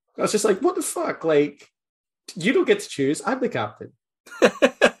well. I was just like, what the fuck? Like, you don't get to choose. I'm the captain.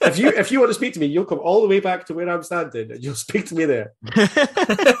 If you want to speak to me, you'll come all the way back to where I'm standing and you'll speak to me there.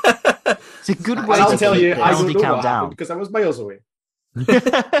 It's a good way I'll to tell keep you, the I penalty don't know count what down. happened because I was miles away.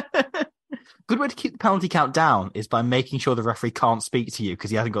 Good way to keep the penalty count down is by making sure the referee can't speak to you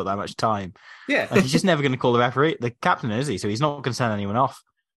because he hasn't got that much time. Yeah. Like, he's just never going to call the referee. The captain is he? So he's not going to send anyone off.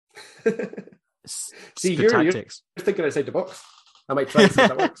 See, good tactics. You're thinking outside the box. I might try to see if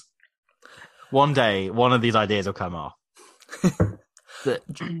that works. One day, one of these ideas will come off.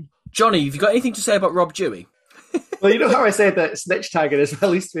 Johnny, have you got anything to say about Rob Dewey? Well, you know how I said that snitch tagging is my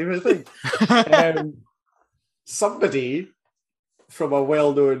least favourite thing? Somebody from a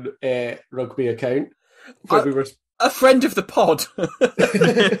well-known rugby account, when we were... A friend of the pod.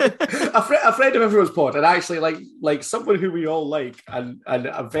 a friend of everyone's pod, and actually like someone who we all like, and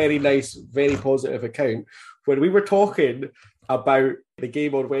a very nice, very positive account. When we were talking about the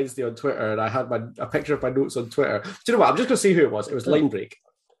game on Wednesday on Twitter, and I had a picture of my notes on Twitter. Do you know what? I'm just going to say who it was. It was Line Break.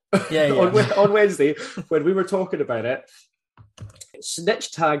 Yeah. on Wednesday, when we were talking about it,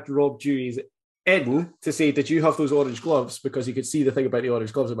 snitch tagged Rob Dewey's in to say, did you have those orange gloves? Because he could see the thing about the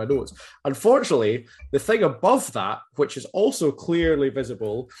orange gloves in my notes. Unfortunately, the thing above that, which is also clearly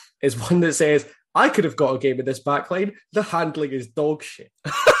visible, is one that says, I could have got a game in this backline. The handling is dog shit.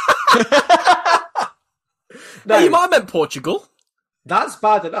 Now, you might have meant Portugal. That's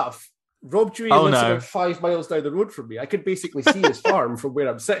bad enough. Rob Dewey lives about 5 miles down the road from me. I could basically see his farm from where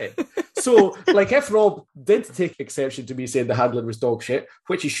I'm sitting. So, like, if Rob did take exception to me saying the handling was dog shit,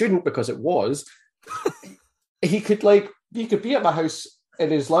 which he shouldn't because it was, he could be at my house in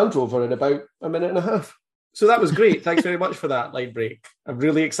his Land Rover in about a minute and a half. So that was great. Thanks very much for that, Line Break. I'm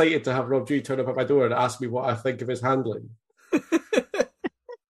really excited to have Rob Dewey turn up at my door and ask me what I think of his handling.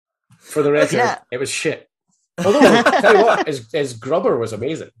 For the record, It was shit. Although, tell you what, his grubber was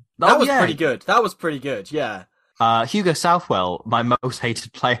amazing. That was pretty good. That was pretty good, yeah. Hugo Southwell, my most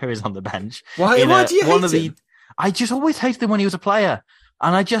hated player, is on the bench. Why do you hate him? I just always hated him when he was a player.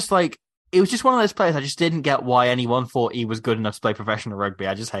 And I just it was just one of those players I just didn't get why anyone thought he was good enough to play professional rugby.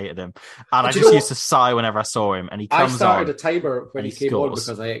 I just hated him. And I just used to sigh whenever I saw him. And he comes on. I started a timer when he came on scores.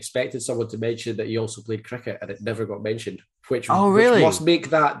 because I expected someone to mention that he also played cricket, and it never got mentioned. Which really? Must make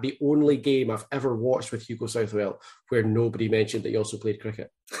that the only game I've ever watched with Hugo Southwell where nobody mentioned that he also played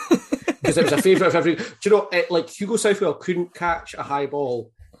cricket. Because it was a favourite of every... Do you know, Hugo Southwell couldn't catch a high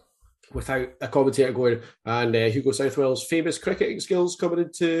ball without a commentator going, and Hugo Southwell's famous cricketing skills coming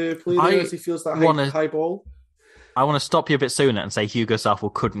into play there as he feels that high ball. I want to stop you a bit sooner and say Hugo Southwell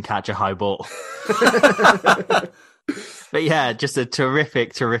couldn't catch a high ball. But yeah, just a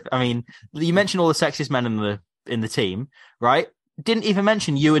terrific. I mean, you mentioned all the sexiest men in the team, right? Didn't even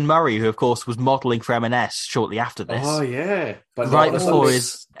mention Ewan Murray, who of course was modelling for M&S shortly after this. Oh yeah, but right before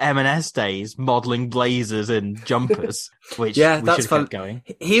his M&S days, modelling blazers and jumpers, which that's fun. Going.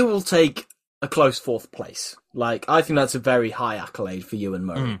 He will take a close fourth place. I think that's a very high accolade for Ewan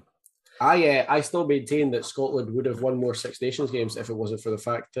Murray. I still maintain that Scotland would have won more Six Nations games if it wasn't for the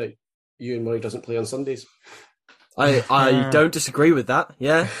fact that Ewan Murray doesn't play on Sundays. I don't disagree with that,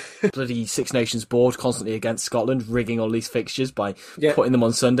 yeah. Bloody Six Nations board constantly against Scotland, rigging all these fixtures by putting them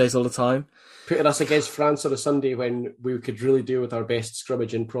on Sundays all the time. Putting us against France on a Sunday when we could really do with our best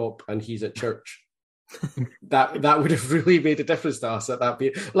scrimmage and prop and he's at church. that would have really made a difference to us at that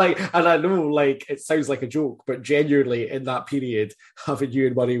period. And I know, it sounds like a joke, but genuinely in that period, having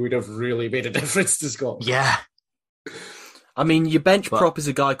Ewan Murray would have really made a difference to Scotland. Yeah. I mean, your bench prop is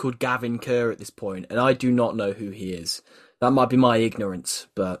a guy called Gavin Kerr at this point, and I do not know who he is. That might be my ignorance,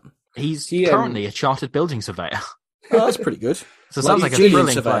 but... He's currently a chartered building surveyor. Oh, that's pretty good. So it sounds like a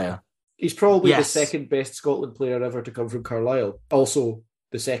thrilling player. He's probably the second best Scotland player ever to come from Carlisle. Also,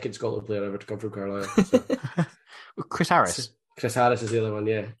 the second Scotland player ever to come from Carlisle. So. Chris Harris. Chris Harris is the other one,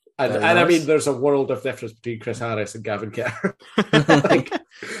 yeah. And I mean, there's a world of difference between Chris Harris and Gavin Kerr.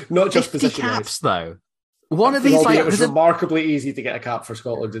 Not just 50 position caps, though. One of these, it was remarkably easy to get a cap for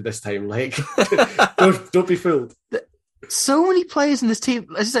Scotland at this time. Don't be fooled. So many players in this team,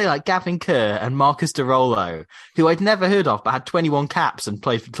 let's say Gavin Kerr and Marcus de Rollo, who I'd never heard of, but had 21 caps and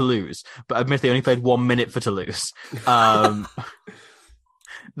played for Toulouse, but admittedly only played 1 minute for Toulouse.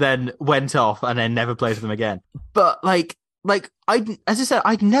 Then went off and then never played for them again. But I'd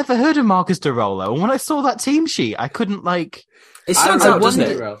never heard of Marcus de Rollo, and when I saw that team sheet, I couldn't It stands out, doesn't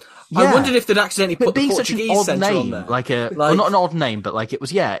it? Yeah. I wondered if they'd accidentally put the Portuguese centre on there. Not an odd name, but it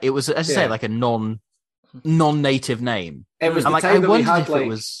was, as I say, a non-native name. It was the time that we had, it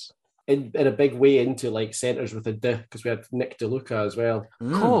was in a big way into centres with a D, because we had Nick DeLuca as well.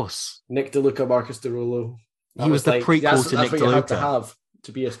 Of course. Nick DeLuca, Marcus de Rollo. He was the prequel to Nick DeLuca. You had to have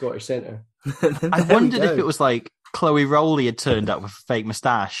to be a Scottish centre. I wondered if it was Chloe Rowley had turned up with a fake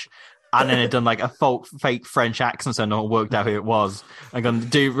moustache and then had done a fake French accent so no one worked out who it was. And gone,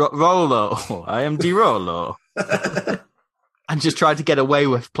 Rollo, I am Di Rollo. And just tried to get away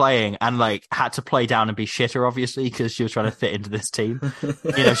with playing and had to play down and be shitter, obviously, because she was trying to fit into this team.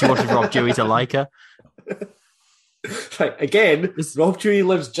 She wanted Rob Dewey to like her. Right, again, Rob Dewey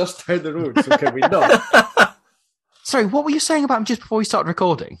lives just down the road, so can we not? Sorry, what were you saying about him just before we started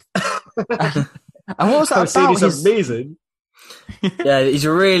recording? And what was that I'm saying about? he's amazing. Yeah, he's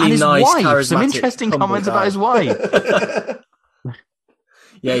a really and his nice, wife. charismatic, Some interesting humble comments guy. about his wife.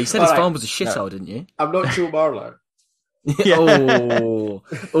 Yeah, you said All his right. farm was a shithole, didn't you? I'm not Joe Marler.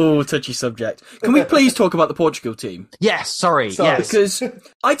 Touchy subject. Can we please talk about the Portugal team? Yes, sorry. Yes. Because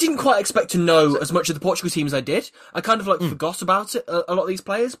I didn't quite expect to know as much of the Portugal team as I did. I kind of forgot about it, a lot of these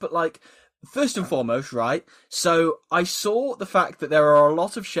players, but first and foremost, right? So I saw the fact that there are a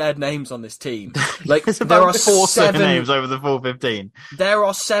lot of shared names on this team. There's there about are 4 seven names over the full 15. There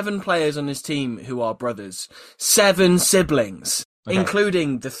are 7 players on this team who are brothers. 7 siblings. Okay.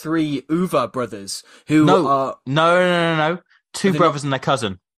 Including the 3 Uva brothers, who are... No. 2 brothers and their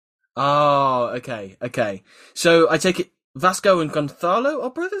cousin. Oh, okay. So I take it Vasco and Gonzalo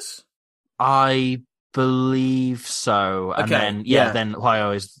are brothers? I believe so. And then, then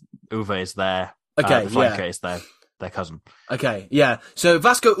Uva is their... Okay, flanker is their cousin. Okay, yeah. So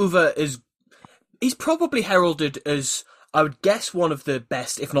Vasco Uva he's probably heralded as, I would guess, one of the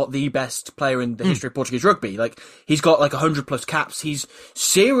best, if not the best player in the history of Portuguese rugby. He's got 100 plus caps. He's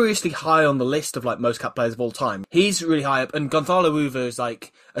seriously high on the list of most cap players of all time. He's really high up, and Gonzalo Uva is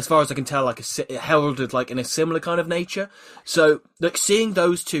as far as I can tell, heralded in a similar kind of nature. So seeing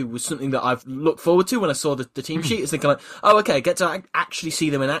those two was something that I've looked forward to when I saw the team sheet. It's thinking oh, okay, I get to actually see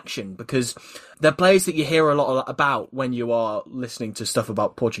them in action, because they're players that you hear a lot about when you are listening to stuff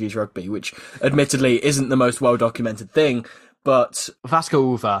about Portuguese rugby, which admittedly isn't the most well-documented thing, but... Vasco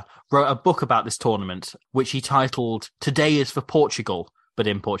Uva wrote a book about this tournament, which he titled Today is for Portugal, but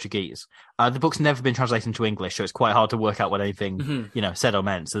in Portuguese. The book's never been translated into English, so it's quite hard to work out what anything, said or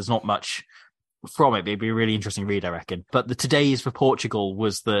meant, so there's not much from it, but it'd be a really interesting read, I reckon. But the Today is for Portugal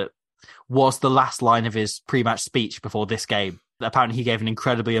was the last line of his pre-match speech before this game. Apparently he gave an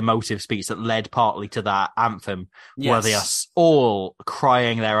incredibly emotive speech that led partly to that anthem, where they are all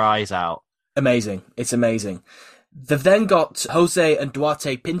crying their eyes out. Amazing. It's amazing. They've then got Jose and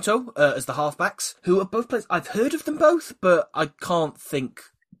Duarte Pinto as the halfbacks, who are both players. I've heard of them both, but I can't think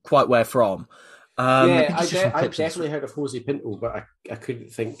quite where from. I definitely heard of Jose Pinto, but I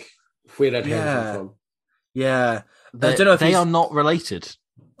couldn't think where I'd heard of him from. Yeah. I don't know if they are not related.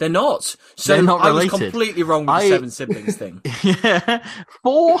 They're not. So they're not I was related. Completely wrong with the 7 siblings thing. Yeah.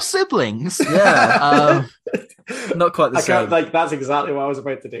 4 siblings? Yeah. Not quite the same. That's exactly what I was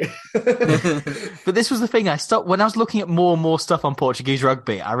about to do. But this was the thing. When I was looking at more and more stuff on Portuguese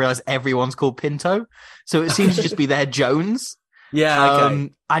rugby, I realised everyone's called Pinto. So it seems to just be their Jones. Yeah, okay.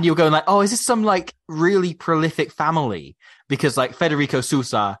 And you're going is this some really prolific family? Because Federico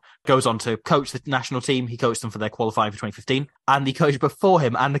Sousa goes on to coach the national team. He coached them for their qualifying for 2015. And the coach before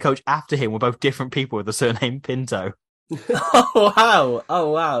him and the coach after him were both different people with the surname Pinto. Oh,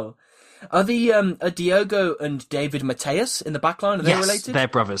 wow. Are the Diogo and David Mateus in the backline? Are they related? They're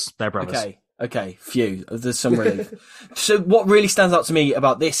brothers. Okay, phew. There's some relief. So what really stands out to me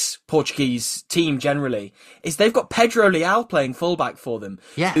about this Portuguese team generally is they've got Pedro Leal playing fullback for them.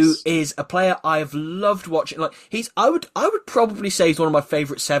 Yes. Who is a player I've loved watching. I would probably say he's one of my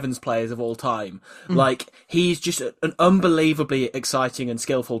favourite Sevens players of all time. He's just an unbelievably exciting and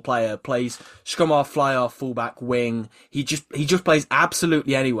skillful player. Plays scrum half, fly half, fullback, wing. He just plays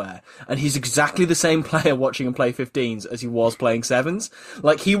absolutely anywhere. And he's exactly the same player watching him play 15s as he was playing Sevens.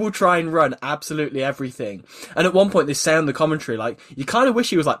 He will try and run absolutely everything. And at one point they say on the commentary, you kind of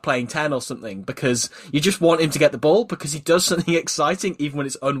wish he was playing 10 or something, because you just want him to get the ball because he does something exciting even when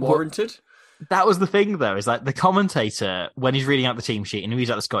it's unwarranted. That was the thing, though, is the commentator, when he's reading out the team sheet and he's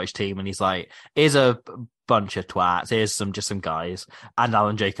at the Scottish team and he's here's a bunch of twats, here's some guys, and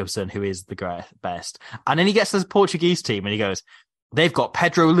Alan Jacobson, who is the best. And then he gets to the Portuguese team and he goes, they've got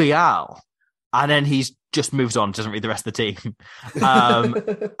Pedro Leal. And then he's just moves on, doesn't read the rest of the team.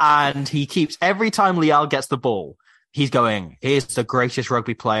 And he keeps, every time Leal gets the ball, he's going, here's the greatest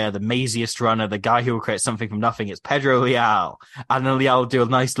rugby player, the maziest runner, the guy who will create something from nothing. It's Pedro Leal. And then Leal will do a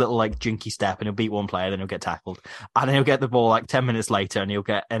nice little jinky step and he'll beat one player, then he'll get tackled. And then he'll get the ball 10 minutes later and he'll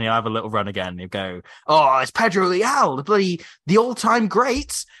have a little run again. And he'll go, oh, it's Pedro Leal, the all-time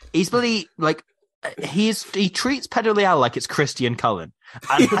great. He's he treats Pedro Leal like it's Christian Cullen.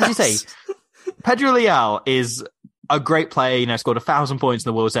 And as you say, Pedro Leal is a great player, scored 1,000 points in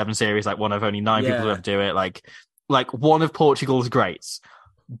the World 7 Series, one of only 9 people who ever do it, one of Portugal's greats.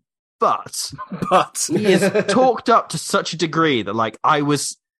 But he is talked up to such a degree that, I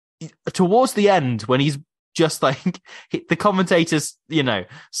was, towards the end, when he's just the commentators,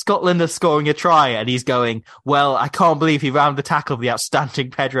 Scotland are scoring a try, and he's going, well, I can't believe he rounded the tackle of the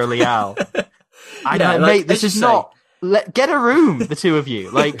outstanding Pedro Leal. Mate, this is not... Get a room, the two of you.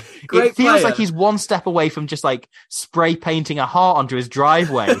 Like, it feels player. like he's one step away from just like spray painting a heart onto his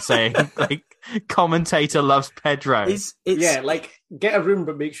driveway, saying like, "Commentator loves Pedro." Yeah, like get a room,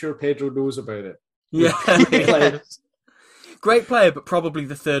 but make sure Pedro knows about it. Yeah. Like, Great player, but probably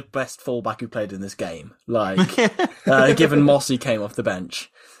the third best fullback who played in this game. Like, given Mossy came off the bench.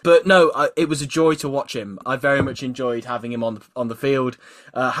 But no, it was a joy to watch him. I very much enjoyed having him on the field.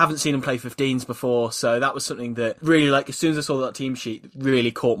 Haven't seen him play 15s before, so that was something that really, like, as soon as I saw that team sheet,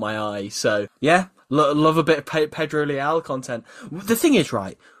 really caught my eye. So yeah, love a bit of Pedro Leal content. The thing is,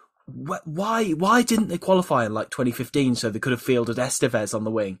 right, why didn't they qualify in like 2015 so they could have fielded Estevez on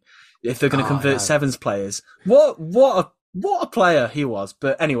the wing if they're going to convert sevens players? What a player he was.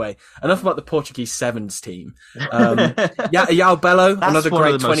 But anyway, enough about the Portuguese sevens team. Yao Bello, another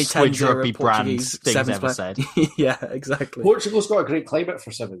great 2010 rugby Portuguese things sevens ever player. said. Yeah, exactly. Portugal's got a great climate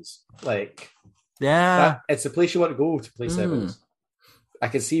for sevens. Like, it's the place you want to go to play sevens. I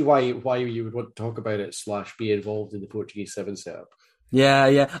can see why you would want to talk about it / be involved in the Portuguese sevens setup.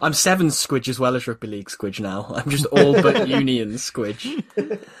 Yeah. I'm sevens squidge as well as rugby league squidge now. I'm just all but union squidge.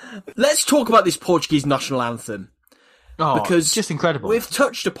 Let's talk about this Portuguese national anthem. Because it's just incredible. We've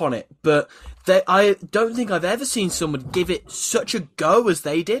touched upon it, but I don't think I've ever seen someone give it such a go as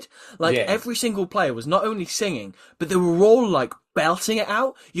they did. Like, every single player was not only singing, but they were all, like, belting it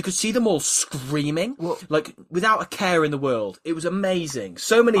out. You could see them all screaming, like, without a care in the world. It was amazing.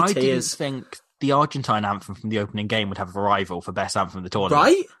 So many tears. I didn't think the Argentine anthem from the opening game would have a rival for best anthem of the tournament.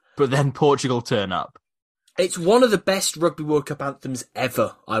 Right? But then Portugal turn up. It's one of the best Rugby World Cup anthems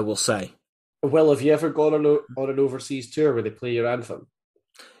ever, I will say. Well, have you ever gone on an overseas tour where they play your anthem?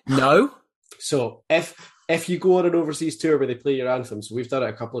 No. So if you go on an overseas tour where they play your anthem, so we've done it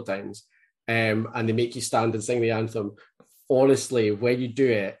a couple of times, and they make you stand and sing the anthem, honestly, when you do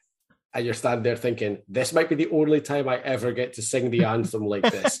it, and you're standing there thinking, this might be the only time I ever get to sing the anthem like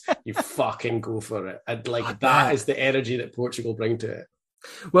this, you fucking go for it. And like that is the energy that Portugal bring to it.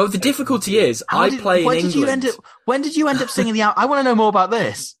 Well, the difficulty is, when did you end up singing the anthem? I want to know more about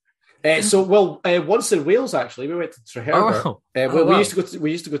this. Once in Wales, actually, we went to Treherbert. Wow. We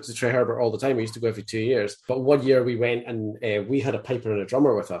used to go to Treherbert all the time. We used to go every 2 years. But one year we went and we had a piper and a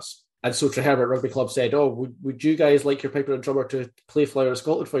drummer with us. And so Treherbert Rugby Club said, would you guys like your piper and drummer to play Flower of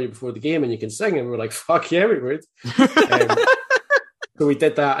Scotland for you before the game and you can sing? And we were like, fuck yeah, we would. So we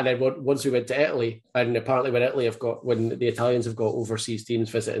did that. And then once we went to Italy, and apparently when the Italians have got overseas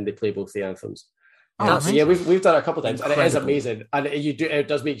teams visiting, they play both the anthems. So yeah, we've done it a couple of times, and it is amazing. And it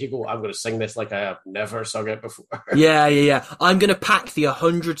does make you go, I'm going to sing this like I have never sung it before. Yeah. I'm going to pack the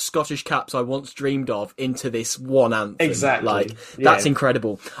 100 Scottish caps I once dreamed of into this one anthem. Exactly. That's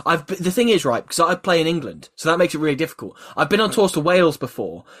incredible. The thing is, right, because I play in England, so that makes it really difficult. I've been on tours to Wales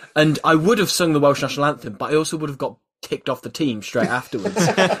before, and I would have sung the Welsh national anthem, but I also would have got kicked off the team straight afterwards.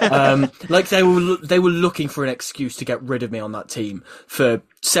 Like they were looking for an excuse to get rid of me on that team for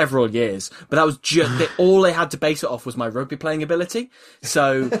several years, but that was just all they had to base it off was my rugby playing ability.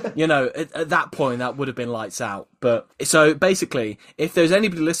 So, at that point that would have been lights out. But so basically, if there's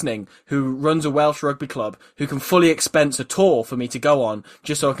anybody listening who runs a Welsh rugby club who can fully expense a tour for me to go on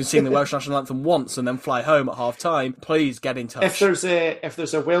just so I can sing the Welsh national anthem once and then fly home at half time, please get in touch. If there's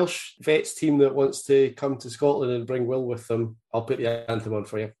a Welsh vets team that wants to come to Scotland and bring Will with them, I'll put the anthem on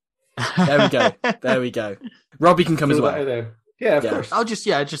for you. There we go. Robbie can come as well. Yeah, of course. I'll just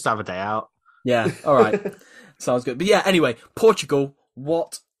have a day out. Yeah, all right. Sounds good. But yeah, anyway, Portugal,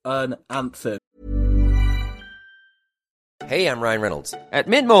 what an anthem. Hey, I'm Ryan Reynolds. At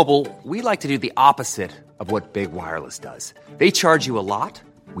Mint Mobile, we like to do the opposite of what Big Wireless does. They charge you a lot,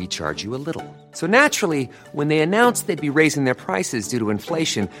 we charge you a little. So naturally, when they announced they'd be raising their prices due to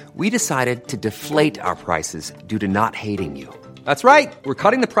inflation, we decided to deflate our prices due to not hating you. That's right. We're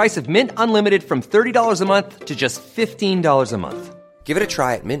cutting the price of Mint Unlimited from $30 a month to just $15 a month. Give it a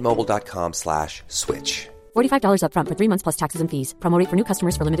try at mintmobile.com/switch. $45 up front for 3 months plus taxes and fees. Promo rate for new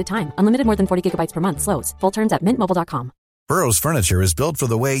customers for limited time. Unlimited more than 40 gigabytes per month slows. Full terms at mintmobile.com. Burrow's furniture is built for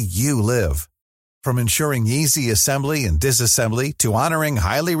the way you live. From ensuring easy assembly and disassembly to honoring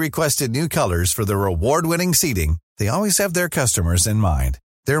highly requested new colors for their award-winning seating, they always have their customers in mind.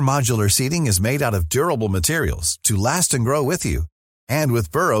 Their modular seating is made out of durable materials to last and grow with you. And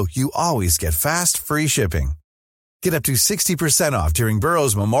with Burrow, you always get fast, free shipping. Get up to 60% off during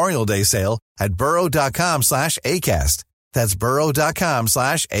Burrow's Memorial Day sale at burrow.com/ACAST. That's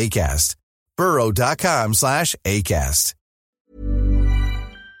burrow.com/ACAST. burrow.com/ACAST.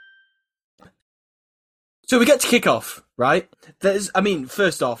 So we get to kick off, right?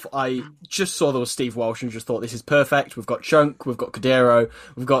 First off, I just saw there was Steve Walsh and just thought this is perfect. We've got Chunk, we've got Cordero,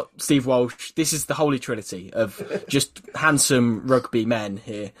 we've got Steve Walsh. This is the holy trinity of just handsome rugby men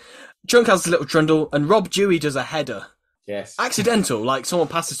here. Chunk has a little trundle and Rob Dewey does a header. Yes. Accidental, like someone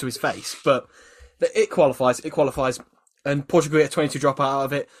passes to his face, but it qualifies, and Portugal get a 22 dropout out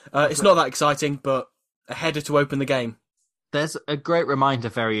of it. It's not that exciting, but a header to open the game. There's a great reminder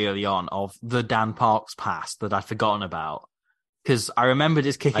very early on of the Dan Parks pass that I'd forgotten about. Because I remembered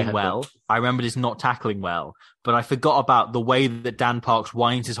his kicking well, I remembered his not tackling well, but I forgot about the way that Dan Parks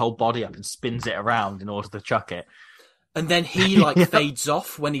winds his whole body up and spins it around in order to chuck it. And then he fades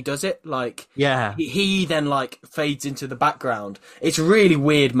off when he does it. He then fades into the background. It's a really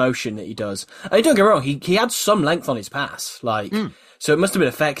weird motion that he does. And don't get me wrong, he had some length on his pass, so it must have been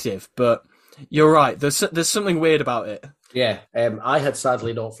effective. But you're right, there's something weird about it. Yeah, I had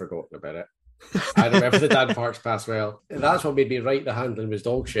sadly not forgotten about it. I remember the Dan Parks pass well. That's what made me right the handling was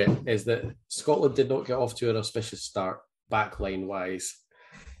dog shit, is that Scotland did not get off to an auspicious start, backline-wise.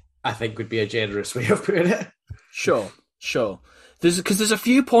 I think would be a generous way of putting it. Sure. There's a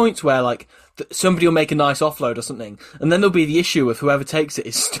few points where somebody will make a nice offload or something, and then there'll be the issue of whoever takes it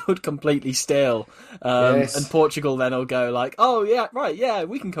is stood completely still, yes. And Portugal then will go oh yeah, right, yeah,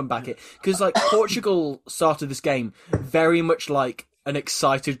 we can come back it, because Portugal started this game very much like an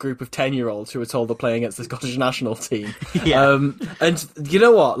excited group of 10-year-olds who were told they're playing against the Scottish national team. Yeah. And you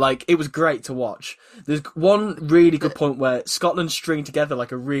know what? It was great to watch. There's one really good point where Scotland string together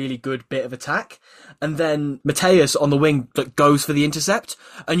a really good bit of attack, and then Mateus on the wing goes for the intercept,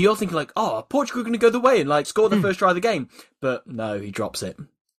 and you're thinking Portugal are going to go the way and score the first try of the game. But no, he drops it.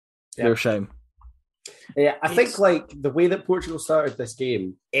 Yeah. Real shame. Yeah, I think the way that Portugal started this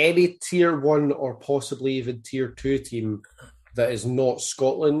game, any tier 1 or possibly even tier 2 team that is not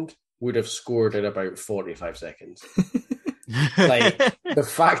Scotland would have scored in about 45 seconds. The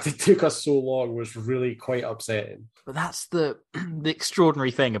fact it took us so long was really quite upsetting. But that's the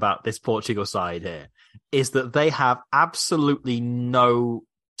extraordinary thing about this Portugal side here, is that they have absolutely no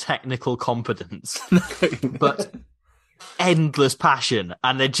technical competence, but endless passion,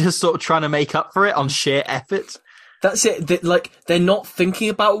 and they're just sort of trying to make up for it on sheer effort. That's it. They're not thinking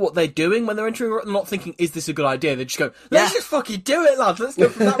about what they're doing when they're entering. They're not thinking, "Is this a good idea?" They just go, "Let's just fucking do it, lads. Let's go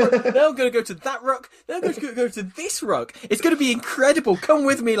from that ruck. Then I'm going to go to that ruck. Then I'm going to go to this ruck. It's going to be incredible. Come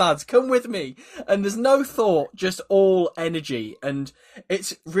with me, lads. Come with me." And there's no thought, just all energy, and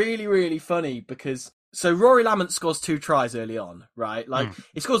it's really, really funny because. So Rory Lamont scores 2 tries early on, right?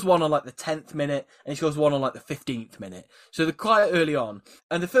 He scores one on the 10th minute, and he scores one on the 15th minute. So they're quite early on.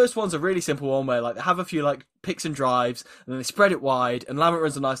 And the first one's a really simple one where they have a few picks and drives, and then they spread it wide, and Lamont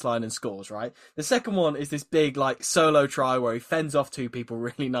runs a nice line and scores, right? The second one is this big solo try where he fends off 2 people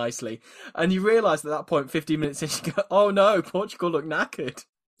really nicely. And you realise at that point, 15 minutes in, you go, oh no, Portugal look knackered.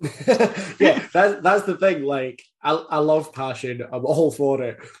 Yeah, that's the thing. I love passion. I'm all for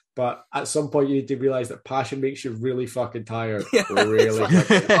it. But at some point, you need to realise that passion makes you really fucking tired. Yeah, really.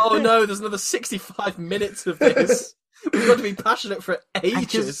 Oh no, there's another 65 minutes of this. We've got to be passionate for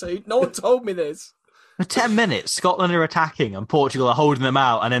ages. No one told me this. For 10 minutes, Scotland are attacking and Portugal are holding them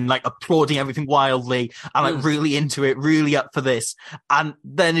out and then applauding everything wildly and really into it, really up for this. And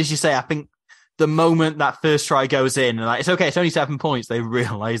then, as you say, I think the moment that first try goes in, and it's okay, it's only 7 points, they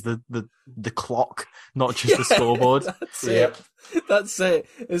realise the clock, not just the scoreboard. That's it. That's it.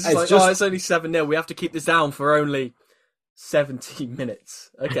 It's it's only 7-0. We have to keep this down for only 70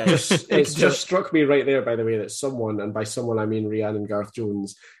 minutes. Okay. It's just struck me right there, by the way, that someone, and by someone I mean Rhiannon Garth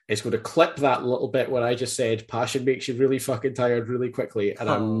Jones, is going to clip that little bit where I just said passion makes you really fucking tired really quickly, and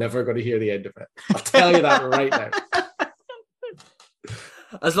I'm never going to hear the end of it. I'll tell you that right now.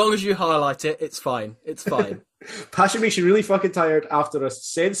 As long as you highlight it, it's fine. It's fine. Passion makes you really fucking tired after a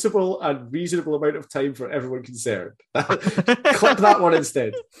sensible and reasonable amount of time for everyone concerned. Clip that one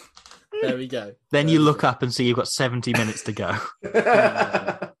instead. There we go. Then you look up and see you've got 70 minutes to go.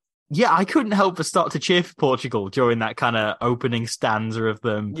 Yeah, I couldn't help but start to cheer for Portugal during that kind of opening stanza of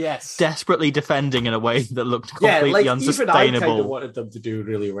them desperately defending in a way that looked completely unsustainable. Even I kind of wanted them to do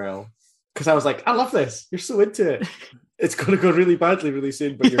really well. Because I was like, I love this. You're so into it. It's going to go really badly really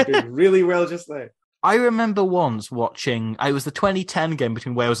soon, but you're doing really well just now. I remember once watching, it was the 2010 game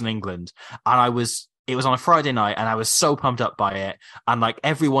between Wales and England, and it was on a Friday night, and I was so pumped up by it, and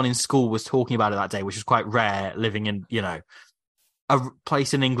everyone in school was talking about it that day, which was quite rare, living in, a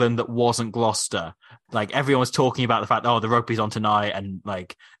place in England that wasn't Gloucester. Everyone was talking about the fact, the rugby's on tonight, and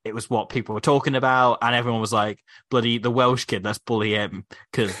it was what people were talking about, and everyone was like, bloody the Welsh kid, let's bully him,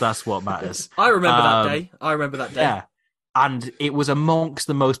 because that's what matters. I remember that day. Yeah. And it was amongst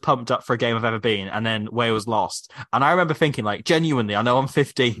the most pumped up for a game I've ever been. And then Wales lost. And I remember thinking, like, genuinely, I know I'm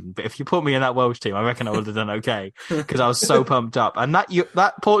 15, but if you put me in that Welsh team, I reckon I would have done okay because I was so pumped up. And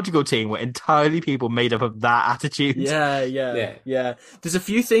that Portugal team were entirely people made up of that attitude. Yeah. There's a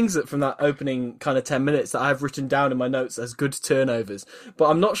few things from that opening kind of 10 minutes that I've written down in my notes as good turnovers. But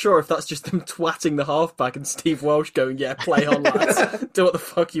I'm not sure if that's just them twatting the halfback and Steve Welsh going, yeah, play on, lads. Do what the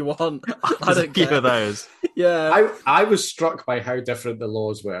fuck you want. I don't care. A few of those. Yeah. I was struck by how different the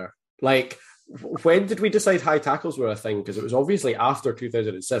laws were. Like, when did we decide high tackles were a thing? Because it was obviously after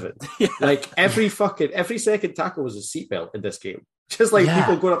 2007. Yeah. Like, every second tackle was a seatbelt in this game. Just like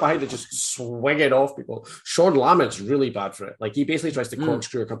people going up behind it, just swinging off people. Sean Lammett's really bad for it. Like, he basically tries to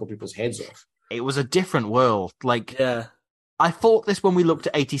corkscrew a couple of people's heads off. It was a different world. Like, I thought this when we looked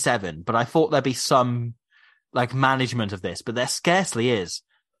at 87, but I thought there'd be some, like, management of this, but there scarcely is.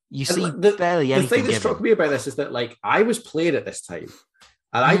 You see barely anything. The thing that struck me about this is that, like, I was playing at this time,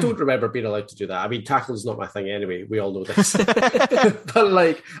 and I don't remember being allowed to do that. I mean, tackling is not my thing anyway. We all know this. But,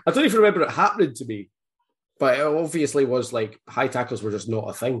 like, I don't even remember it happening to me. But it obviously was, like, high tackles were just not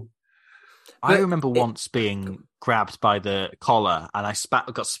a thing. I remember once being grabbed by the collar and I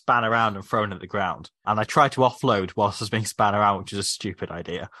got span around and thrown at the ground. And I tried to offload whilst I was being span around, which is a stupid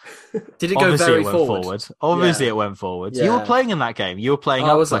idea. Did it go very forward? Obviously it went forward. Yeah. You were playing in that game. You were playing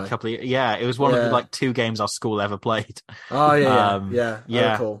up was like a couple of... Yeah, it was one of the like 2 games our school ever played. Oh, yeah.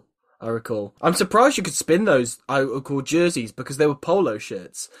 I recall. I'm surprised you could spin those, I would call jerseys, because they were polo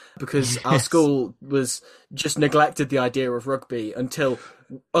shirts. Because our school was just neglected the idea of rugby until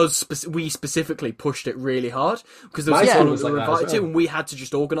we specifically pushed it really hard. Because there was someone we were invited to, and we had to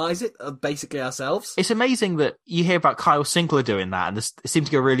just organise it basically ourselves. It's amazing that you hear about Kyle Sinclair doing that, and it seemed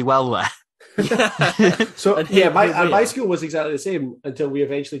to go really well there. My school was exactly the same until we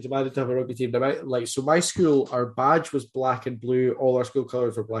eventually demanded to have a rugby team. So my school, our badge was black and blue. All our school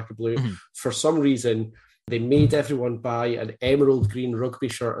colours were black and blue. Mm-hmm. For some reason, they made everyone buy an emerald green rugby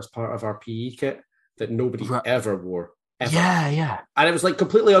shirt as part of our PE kit that nobody ever wore. Ever. Yeah. And it was like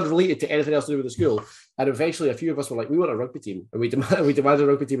completely unrelated to anything else to do with the school. And eventually, a few of us were like, "We want a rugby team," and we demanded a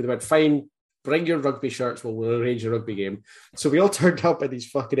rugby team. And they went, "Fine. Bring your rugby shirts, we'll arrange a rugby game." So we all turned up in these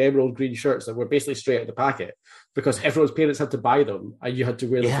fucking emerald green shirts that were basically straight out of the packet because everyone's parents had to buy them and you had to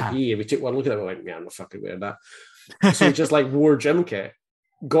wear them for PE. And we took one look at them and went, "Yeah, I'm not fucking wearing that." So we just like wore gym kit,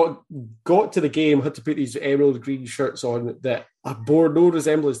 got to the game, had to put these emerald green shirts on that bore no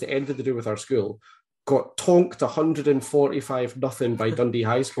resemblance to anything to do with our school. Got tonked 145-0 by Dundee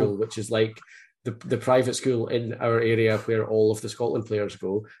High School, which is like the private school in our area where all of the Scotland players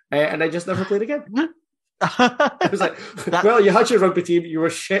go, and I just never played again. I was like, well, you had your rugby team, you were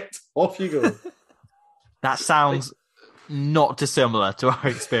shit, off you go. That sounds not dissimilar to our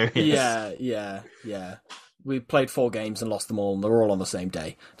experience. Yeah. We played 4 games and lost them all, and they were all on the same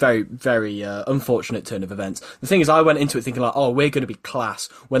day. Very, very unfortunate turn of events. The thing is, I went into it thinking like, oh, we're going to be class,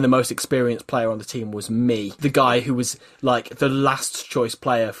 when the most experienced player on the team was me, the guy who was like the last choice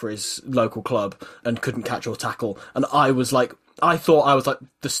player for his local club and couldn't catch or tackle. And I thought I was like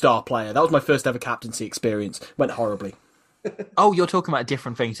the star player. That was my first ever captaincy experience. Went horribly. Oh, you're talking about a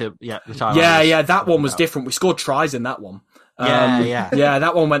different thing to the time. Yeah, that one was different. We scored tries in that one. Yeah,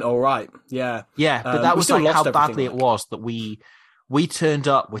 that one went all right. Yeah, but that was like how badly it was that we turned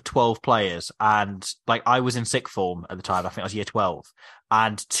up with 12 players, and like I was in sixth form at the time. I think I was year 12,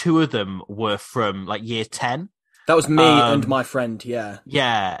 and 2 of them were from like year 10. That was me and my friend.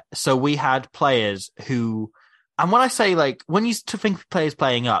 Yeah. So we had players who, and when I say like when you think of players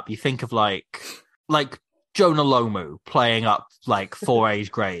playing up, you think of like Jonah Lomu playing up like 4 age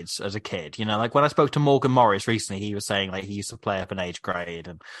grades as a kid. You know, like when I spoke to Morgan Morris recently, he was saying like he used to play up an age grade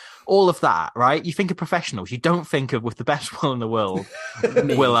and all of that, right? You think of professionals. You don't think of, with the best will in the world,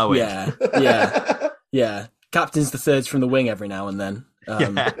 Will Owen. Yeah. Captains the thirds from the wing every now and then.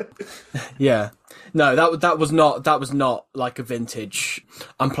 Yeah. No, that was not like a vintage,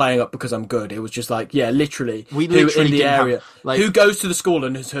 I'm playing up because I'm good. It was just like, literally, we literally in the area, who goes to the school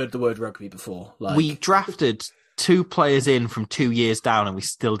and has heard the word rugby before. Like, we drafted 2 players in from 2 years down, and we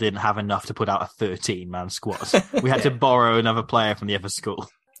still didn't have enough to put out a 13-man squad. We had to borrow another player from the other school.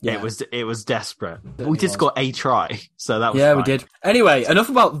 Yeah. It was desperate. We did score a try, so that was fine. We did. Anyway, enough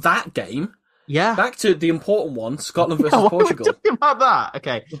about that game. Yeah. Back to the important one, Scotland versus Portugal. Are we talking about that?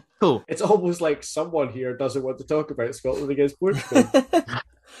 Okay, cool. It's almost like someone here doesn't want to talk about Scotland against Portugal.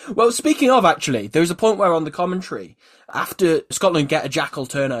 Well, speaking of, actually, there's a point where on the commentary, after Scotland get a jackal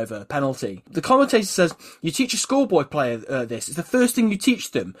turnover penalty, the commentator says, you teach a schoolboy player this. It's the first thing you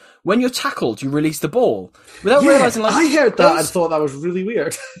teach them. When you're tackled, you release the ball. Without realising, like, I heard that and thought that was really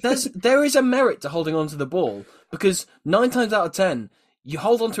weird. There is a merit to holding on to the ball, because 9 times out of 10, you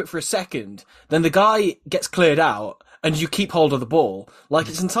hold on to it for a second, then the guy gets cleared out, and you keep hold of the ball. Like,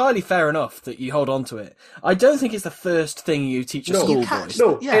 it's entirely fair enough that you hold on to it. I don't think it's the first thing you teach a schoolboy.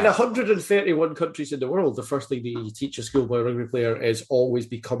 No, in 131 countries in the world, the first thing that you teach a schoolboy rugby player is always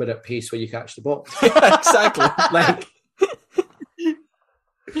be coming at pace when you catch the ball. Yeah, exactly. Like,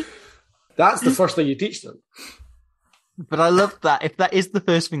 that's the first thing you teach them. But I love that. If that is the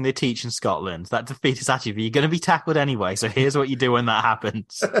first thing they teach in Scotland, that defeat is actually, you're going to be tackled anyway, so here's what you do when that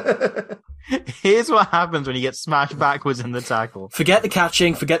happens. Here's what happens when you get smashed backwards in the tackle. Forget the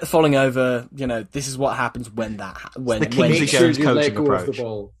catching, forget the falling over. You know, this is what happens when the Kingsley Jones coaching approach. Of the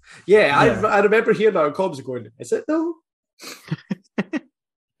ball. Yeah, I remember hearing that on comms and going, is it though?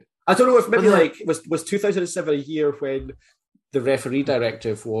 I don't know if maybe was 2007 a year when the referee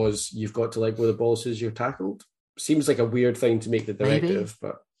directive was you've got to let go of the ball as soon as you're tackled. Seems like a weird thing to make the directive,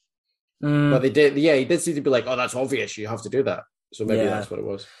 but they did. Yeah, he did seem to be like, oh, that's obvious. You have to do that. So maybe that's what it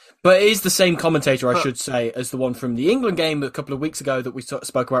was. But it is the same commentator, I should say, as the one from the England game a couple of weeks ago that we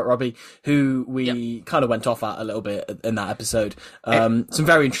spoke about, Robbie, who we kind of went off at a little bit in that episode. Some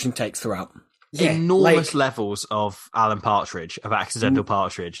very interesting takes throughout. Yeah, enormous levels of Alan Partridge, of accidental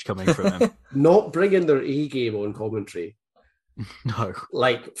Partridge coming from him. Not bringing their A game on commentary. No.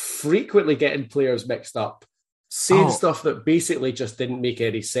 Like, frequently getting players mixed up. Saying stuff that basically just didn't make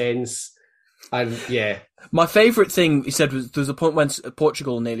any sense. And my favourite thing he said was there was a point when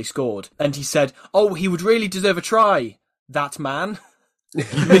Portugal nearly scored, and he said, "Oh, he would really deserve a try, that man."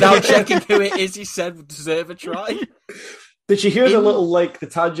 Without checking who it is, he said would deserve a try. Did you hear the little the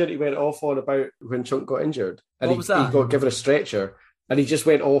tangent he went off on about when Chunk got injured? And what was that? He got given a stretcher, and he just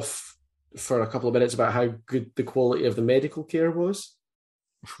went off for a couple of minutes about how good the quality of the medical care was.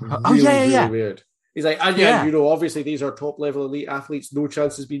 Really weird. He's like, obviously these are top-level elite athletes. No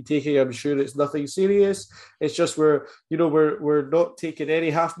chance has been taken. I'm sure it's nothing serious. It's just we're not taking any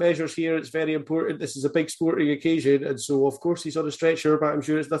half measures here. It's very important. This is a big sporting occasion, and so of course he's on a stretcher, but I'm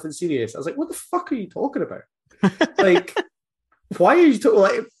sure it's nothing serious. I was like, what the fuck are you talking about? Like, why are you talking?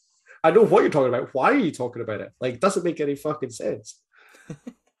 Like, I know what you're talking about. Why are you talking about it? Like, it doesn't make any fucking sense.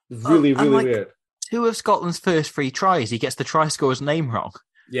 Really weird. 2 of Scotland's first 3 tries, he gets the try scorer's name wrong.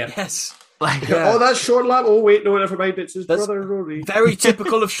 Yeah. Yes. Oh, that's Sean Lamb. Oh, wait, no, never mind. It's his brother, Rory. Very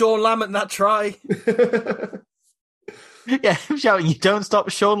typical of Sean Lamont, that try. Yeah, I'm shouting, you don't stop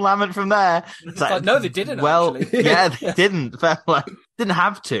Sean Lamont from there. It's like, no, they didn't, actually. Yeah, they didn't. Fair play. Didn't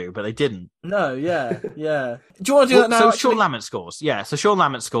have to, but they didn't. No, yeah. Do you want to do that now? So Sean Lamont scores. Yeah, so Sean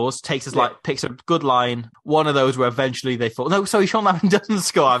Lamont scores, takes his picks a good line. One of those where eventually they thought, no, sorry, Sean Lamont doesn't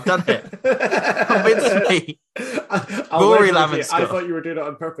score. I've done it. Convince me. Rory Lamont scores. I thought you were doing it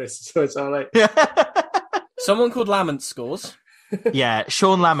on purpose, so it's all right. Someone called Lamont scores. Yeah,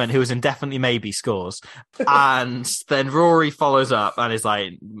 Sean Lamont, who was indefinitely maybe, scores. And then Rory follows up and is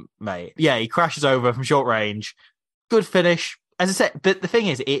like, mate. Yeah, he crashes over from short range. Good finish. As I said, but the thing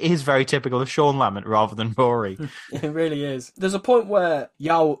is, it is very typical of Sean Lamont rather than Rory. It really is. There's a point where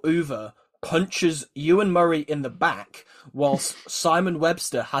Yao Uva punches Ewan Murray in the back whilst Simon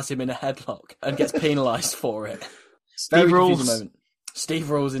Webster has him in a headlock and gets penalised for it. Steve Rules. Moment. Steve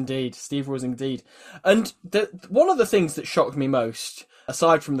Rules indeed. And one of the things that shocked me most,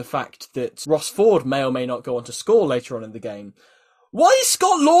 aside from the fact that Ross Ford may or may not go on to score later on in the game, why is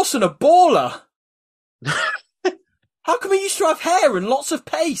Scott Lawson a baller? How come he used to have hair and lots of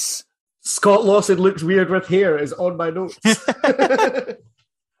pace? Scott Lawson looks weird with hair is on my notes.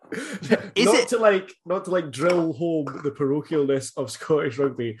 Not to drill home the parochialness of Scottish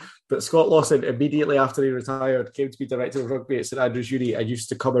rugby, but Scott Lawson, immediately after he retired, came to be director of rugby at St Andrews Uni and used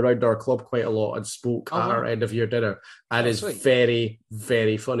to come around our club quite a lot and spoke at our end of year dinner, and is very,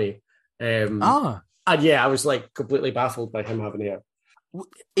 very funny. And I was completely baffled by him having hair.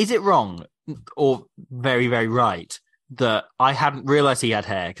 Is it wrong or very, very right that I hadn't realised he had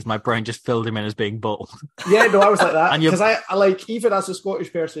hair because my brain just filled him in as being bald? Yeah, no, I was like that. Because I even as a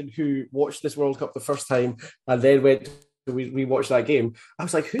Scottish person who watched this World Cup the first time and then we watched that game, I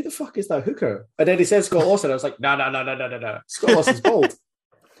was like, who the fuck is that hooker? And then he said Scott Lawson. I was like, no. Scott Lawson's bald.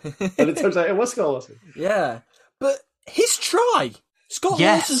 And it turns out it was Scott Lawson. Yeah. But his try,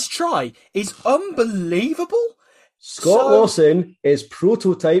 Lawson's try, is unbelievable. Scott Lawson is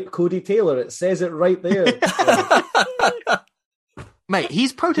prototype Cody Taylor. It says it right there. Mate,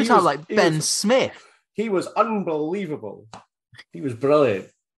 he's prototype Ben Smith. He was unbelievable. He was brilliant.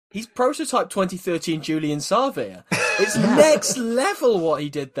 He's prototype 2013 Julian Savia. It's next level what he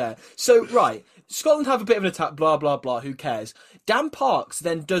did there. So Scotland have a bit of an attack, blah, blah, blah, who cares? Dan Parks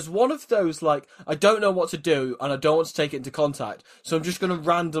then does one of those, like, I don't know what to do, and I don't want to take it into contact, so I'm just going to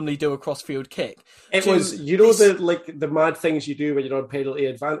randomly do a cross-field kick. It was, the mad things you do when you're on penalty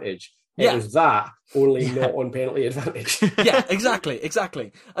advantage. It was that, only not on penalty advantage. Yeah,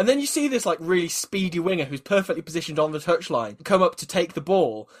 exactly. And then you see this, like, really speedy winger who's perfectly positioned on the touchline come up to take the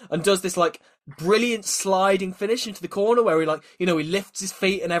ball and does this, like, brilliant sliding finish into the corner where he, like, he lifts his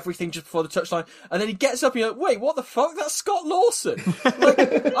feet and everything just before the touchline, and then he gets up and you're like, wait, what the fuck? That's Scott Lawson.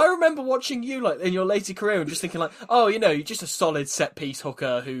 Like, I remember watching you, like, in your later career and just thinking, like, oh, you're just a solid set-piece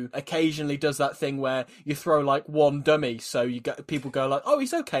hooker who occasionally does that thing where you throw, like, one dummy, so people go, like, oh,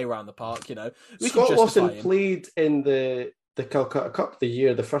 he's okay around the park, Scott Lawson played in the Calcutta Cup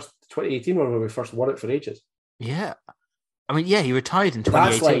the first 2018 one when we first won it for ages. Yeah. I mean, he retired in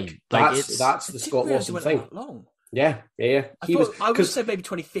 2018. That's the Scott Lawson thing. That long. Yeah. I would say maybe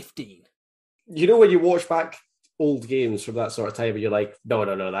 2015. When you watch back old games from that sort of time, and you're like, no,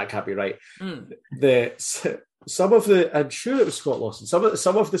 that can't be right. Some of I'm sure it was Scott Lawson.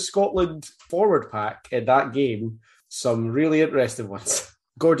 Some of the Scotland forward pack in that game, some really interesting ones.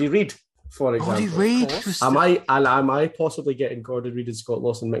 Gordy Reid, for example. Gordy Reid. Am I possibly getting Gordon Reid and Scott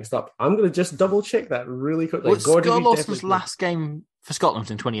Lawson mixed up? I'm going to just double check that really quickly. Was Scott Lawson's last game for Scotland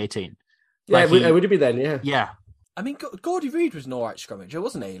in 2018? Yeah, it would have been then. Yeah. Yeah. I mean, Gordy Reid was an alright scrummager,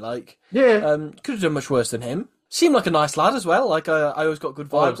 wasn't he? Like, yeah, could have done much worse than him. Seemed like a nice lad as well. Like, I always got good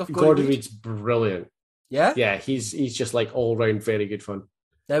vibes off Gordy Reid. Reid's brilliant. Yeah, yeah, he's just like all round very good fun.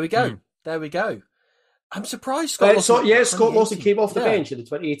 There we go. There we go. I'm surprised Scott Lawson. Scott Lawson came off the bench in the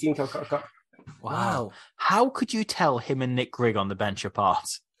 2018 Calcutta Cup. Wow. How could you tell him and Nick Grigg on the bench apart?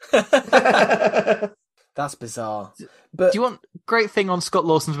 That's bizarre. But do you want great thing on Scott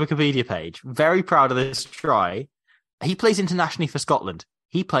Lawson's Wikipedia page? Very proud of this try. He plays internationally for Scotland.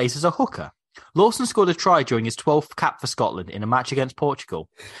 He plays as a hooker. Lawson scored a try during his 12th cap for Scotland in a match against Portugal.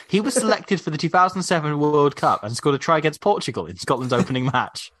 He was selected for the 2007 World Cup and scored a try against Portugal in Scotland's opening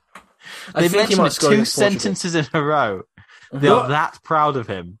match. They mentioned it 2 sentences in a row. They're that proud of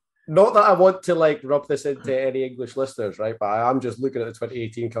him. Not that I want to rub this into any English listeners, right? But I am just looking at the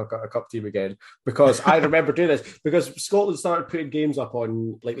 2018 Calcutta Cup team again because I remember doing this because Scotland started putting games up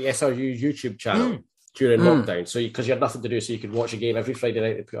on the SRU YouTube channel during lockdown. So because you had nothing to do, so you could watch a game every Friday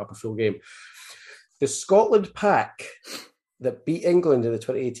night. They put up a full game. The Scotland pack that beat England in the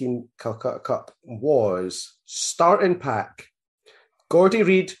 2018 Calcutta Cup was starting pack. Gordy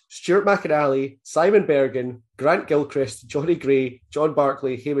Reid, Stuart McInally, Simon Bergen, Grant Gilchrist, Johnny Gray, John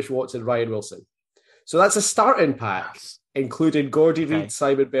Barclay, Hamish Watson, Ryan Wilson. So that's a starting pack, including Gordy Reid,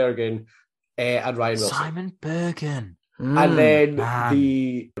 Simon Bergen, and Ryan Wilson. Simon Bergen. And then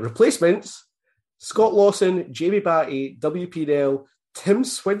the replacements, Scott Lawson, Jamie Batty, W.P. Nell, Tim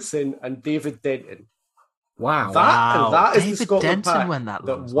Swinson, and David Denton. Wow. That is David the Scotland Denton pack went that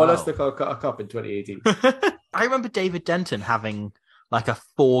won us the Calcutta Cup in 2018. I remember David Denton having a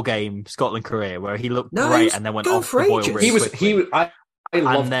 4-game Scotland career where he looked great and then went off the boil really quickly. I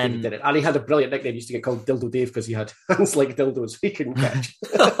loved David Denton. And he had a brilliant nickname. He used to get called Dildo Dave because he had hands like dildos he couldn't catch.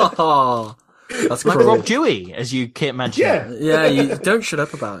 That's like Rob Dewey, as you can't mention. Yeah, you don't shut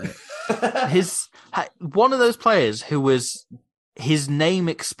up about it. One of those players who was his name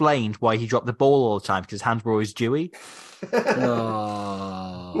explained why he dropped the ball all the time because his hands were always dewy.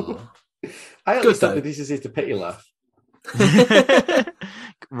 Oh. I at least thought this is the pity laugh.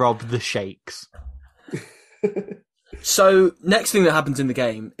 Rob the Shakes. So next thing that happens in the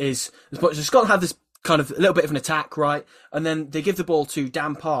game is Scotland have this kind of a little bit of an attack, right? And then they give the ball to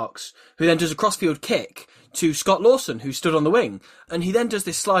Dan Parks, who then does a crossfield kick to Scott Lawson, who stood on the wing. And he then does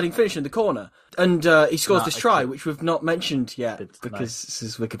this sliding finish in the corner. And he scores this try, which we've not mentioned yet because this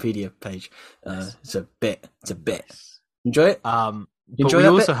is Wikipedia page. It's a bit. Enjoy it? But we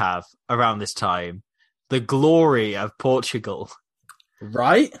also have, around this time, the glory of Portugal.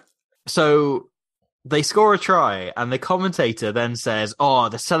 Right? So they score a try, and the commentator then says,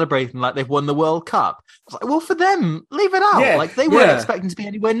 they're celebrating like they've won the World Cup. I was like, well, for them, leave it out. Yeah, they weren't expecting to be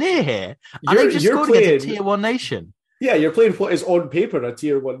anywhere near here. And they just scored against a Tier 1 nation. Yeah, you're playing what is on paper a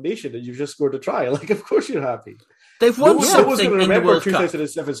Tier 1 nation, and you've just scored a try. Of course you're happy. They've won something in the World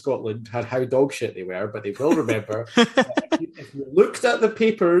 2007 Scotland had how dog shit they were, but they will remember. If you looked at the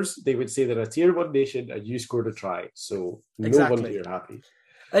papers, they would say they're a Tier 1 nation and you scored a try. So no wonder you're happy.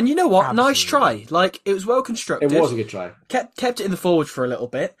 And you know what? Absolutely. Nice try. It was well constructed. It was a good try. Kept it in the forward for a little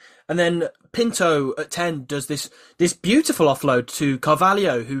bit. And then Pinto at 10 does this beautiful offload to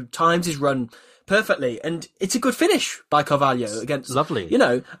Carvalho, who times his run perfectly, and it's a good finish by Carvalho against lovely,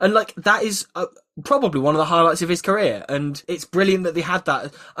 and like that is probably one of the highlights of his career, and it's brilliant that they had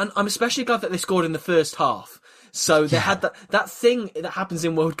that, and I'm especially glad that they scored in the first half. So they had that thing that happens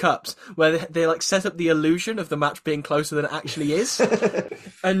in World Cups where they like set up the illusion of the match being closer than it actually is,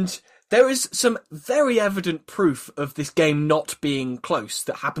 and there is some very evident proof of this game not being close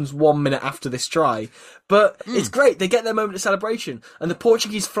that happens 1 minute after this try. But it's great. They get their moment of celebration, and the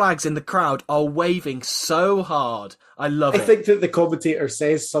Portuguese flags in the crowd are waving so hard. I love it. I think that the commentator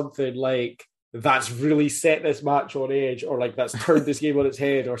says something like, that's really set this match on edge, or like that's turned this game on its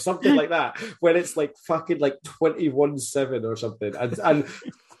head, or something like that, when it's like fucking like 21-7 or something. And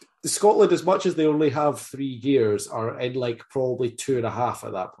Scotland, as much as they only have 3 gears, are in like probably 2.5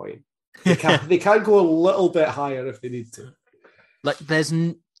 at that point. They can go a little bit higher if they need to. Like, there's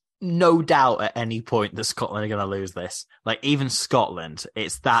no doubt at any point that Scotland are going to lose this. Like, even Scotland,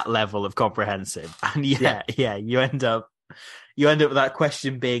 it's that level of comprehensive. And you end up with that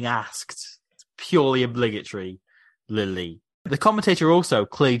question being asked. It's purely obligatory, Lily. The commentator also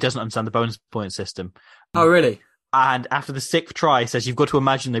clearly doesn't understand the bonus point system. Oh, really? And after the 6th try, says you've got to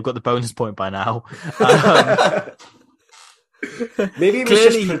imagine they've got the bonus point by now. Maybe he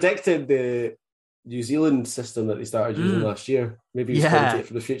was just predicting the New Zealand system that they started using last year. Maybe he's planning it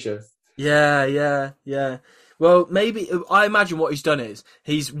for the future. Yeah. Well, maybe, I imagine what he's done is,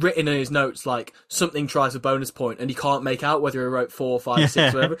 he's written in his notes, like, something tries a bonus point, and he can't make out whether he wrote 4, 5,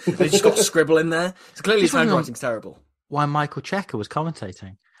 6, whatever. He's just got to scribble in there. So clearly his handwriting's terrible. Why Michael Checker was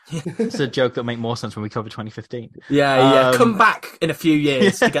commentating. It's a joke that'll make more sense when we cover 2015. Yeah. Come back in a few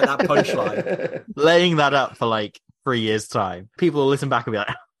years to get that punchline. Laying that up for, like, 3 years' time. People will listen back and be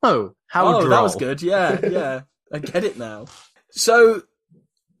like, oh, how droll. That was good. Yeah. I get it now. So,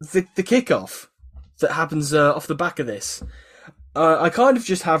 the kickoff that happens off the back of this, I kind of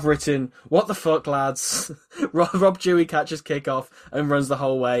just have written, what the fuck, lads? Rob Dewey catches kickoff and runs the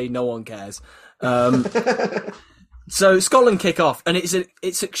whole way. No one cares. So Scotland kick off, and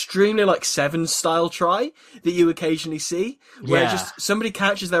it's extremely like Sevens style try that you occasionally see, where just somebody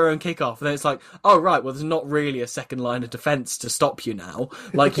catches their own kickoff, and then it's like, oh right, well there's not really a second line of defence to stop you now.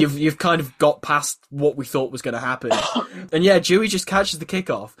 Like you've kind of got past what we thought was going to happen, and Dewey just catches the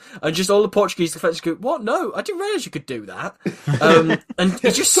kickoff, and just all the Portuguese defenders go, what? No, I didn't realise you could do that. And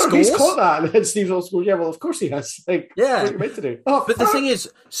he just scores. He's caught that, and then Steve's also goes, yeah, well of course he has. Like, what are you meant to do? Oh, but the thing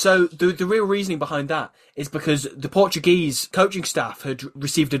is, so the real reasoning behind that is because the Portuguese coaching staff had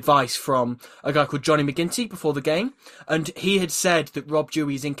received advice from a guy called Jonny McGinty before the game, and he had said that Rob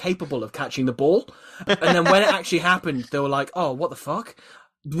Dewey is incapable of catching the ball. And then when it actually happened, they were like, oh, what the fuck?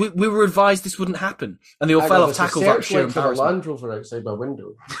 We were advised this wouldn't happen. And they all fell off tackles out of sheer embarrassment. A Land Rover outside my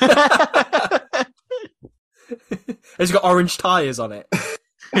window. It's got orange tyres on it.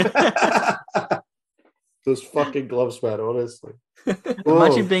 Those fucking gloves, man, honestly.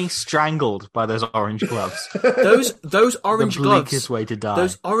 Imagine being strangled by those orange gloves. Those orange the gloves. Bleakest way to die.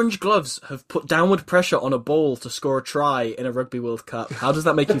 Those orange gloves have put downward pressure on a ball to score a try in a Rugby World Cup. How does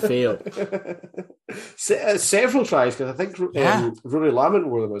that make you feel? Several tries, because I think Rory Lamont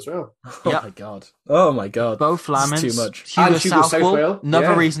wore them as well. Oh my god! Both Lamont. Too much. Hugo Southwell.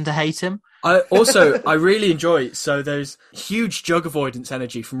 Another reason to hate him. I really enjoy, so there's huge jug avoidance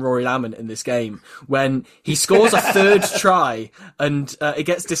energy from Rory Lamont in this game when he scores a 3rd try and it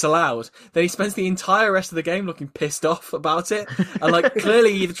gets disallowed. Then he spends the entire rest of the game looking pissed off about it, and like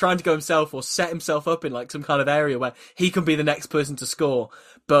clearly either trying to go himself or set himself up in like some kind of area where he can be the next person to score.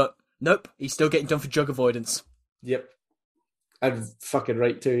 But nope, he's still getting done for jug avoidance. Yep. And fucking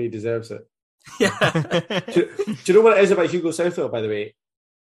right too, he deserves it. Yeah. Do you know what it is about Hugo Southwell, by the way?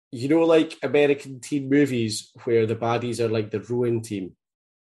 You know, like American teen movies where the baddies are like the Rowan team,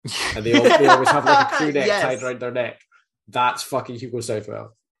 and they always have like a crew neck tied around their neck. That's fucking Hugo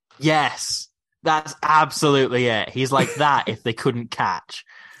Southwell. Yes, that's absolutely it. He's like that if they couldn't catch.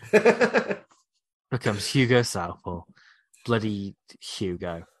 Becomes Hugo Southwell. Bloody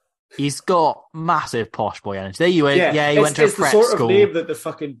Hugo. He's got massive posh boy energy. There you went. Yeah, he went to a prep school. It's the sort of name that the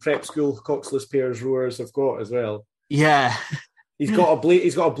fucking prep school coxless pairs rowers have got as well. Yeah. He's got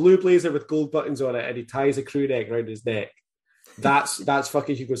a blue blazer with gold buttons on it, and he ties a crew neck around his neck. That's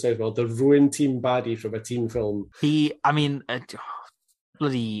fucking Hugo Southwell, the ruined team baddie from a teen film.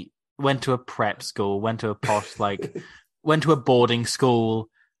 Bloody went to a prep school, went to a posh, went to a boarding school.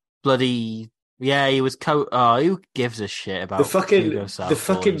 Bloody he was. Who gives a shit about Hugo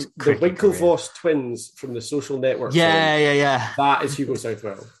Southwell? The Winklevoss twins from the Social Network. Yeah. That is Hugo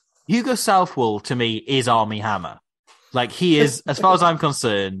Southwell. Hugo Southwell to me is Armie Hammer. Like, he is, as far as I'm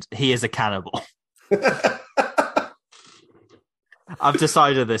concerned, he is a cannibal. I've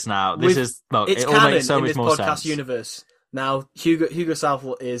decided this now. It's canon all makes so in much this more podcast sense. universe. Now, Hugo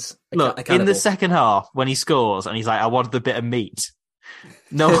Southwell is Look, accountable. in the second half, when he scores and he's like, I wanted a bit of meat.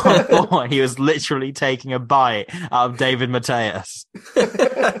 No one thought he was literally taking a bite out of David Mateus.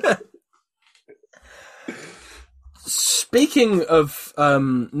 Speaking of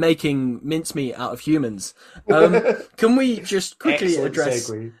making mincemeat out of humans, can we just quickly address...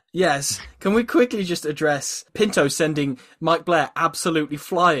 Segue. Yes, can we quickly just address Pinto sending Mike Blair absolutely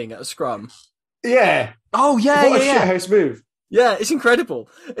flying at a scrum? Yeah. Oh, yeah, What a yeah. shithouse move. Yeah, it's incredible.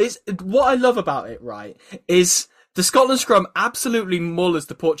 It's what I love about it, right, is the Scotland scrum absolutely mullers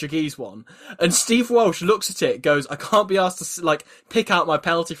the Portuguese one, and Steve Walsh looks at it, goes, I can't be asked to pick out my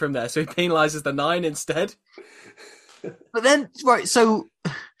penalty from there, so he penalises the 9 instead. But then, right, so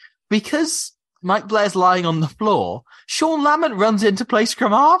because Mike Blair's lying on the floor, Sean Lamont runs in to play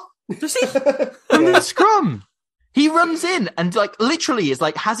scrum half. Does he? From the scrum. He runs in and literally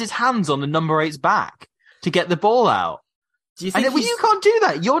has his hands on the number 8's back to get the ball out. Do you think and you can't do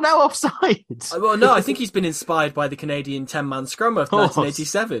that. You're now offside. Well, no, I think he's been inspired by the Canadian 10-man scrum of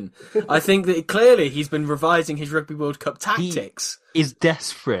 1987. I think that clearly he's been revising his Rugby World Cup tactics. He is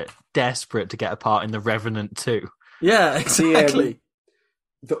desperate to get a part in the Revenant 2. Yeah, exactly.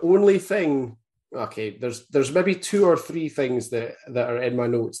 The only thing, okay, there's maybe 2 or 3 things that are in my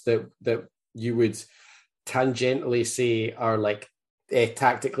notes that you would tangentially say are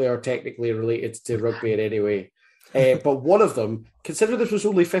tactically or technically related to rugby in any way. But one of them, considering this was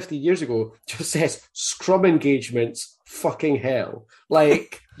only 50 years ago, just says scrum engagements fucking hell.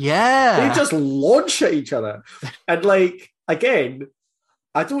 Yeah. They just launch at each other. And again,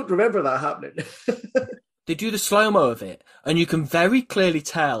 I don't remember that happening. They do the slow-mo of it, and you can very clearly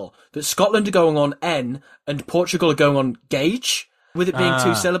tell that Scotland are going on N and Portugal are going on gauge, with it being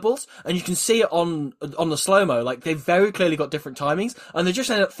 2 syllables, and you can see it on the slow-mo. They've very clearly got different timings, and they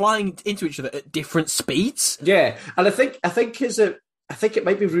just end up flying into each other at different speeds. Yeah, and I think it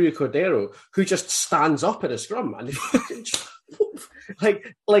might be Rui Cordero who just stands up in a scrum and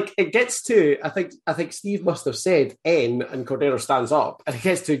it gets to I think Steve must have said N and Cordero stands up, and it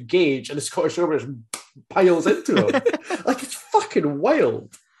gets to engage and the Scottish Rovers piles into him. It's fucking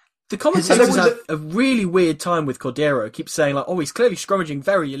wild. The commentators have a really weird time with Cordero. Keep saying he's clearly scrummaging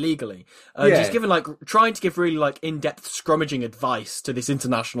very illegally. He's given trying to give really in-depth scrummaging advice to this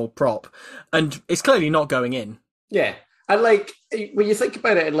international prop, and it's clearly not going in. Yeah, and when you think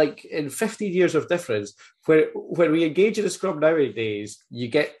about it, in 15 years of difference, when we engage in a scrum nowadays, you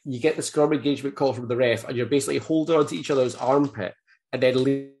get the scrum engagement call from the ref, and you're basically holding on to each other's armpit and then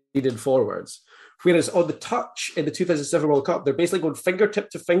leaning forwards. Whereas on the touch in the 2007 World Cup, they're basically going fingertip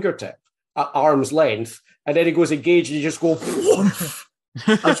to fingertip at arm's length, and then he goes engaged and you just go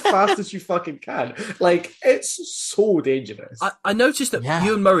as fast as you fucking can. It's so dangerous. I noticed that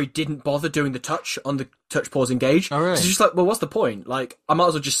Ewan Murray didn't bother doing the touch on the touch pause engage. Oh, really? So it's just well, what's the point? I might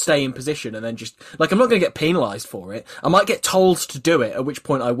as well just stay in position and then just I'm not going to get penalised for it. I might get told to do it, at which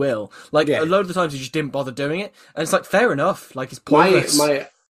point I will. A load of the times he just didn't bother doing it, and it's fair enough. It's pointless. My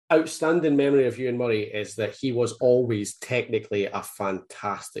outstanding memory of Ewan Murray is that he was always technically a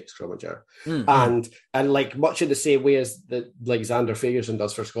fantastic scrummager. And much in the same way as Xander Fagerson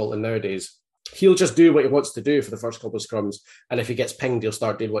does for Scotland nowadays, he'll just do what he wants to do for the first couple of scrums, and if he gets pinged, he'll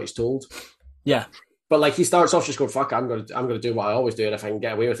start doing what he's told. Yeah. But he starts off just going, fuck, I'm gonna do what I always do, and if I can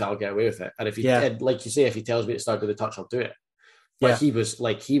get away with it, I'll get away with it. And if he like you say, if he tells me to start doing the touch, I'll do it. But he was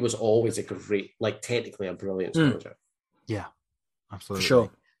always a great, technically a brilliant scrummager. Yeah. Absolutely. For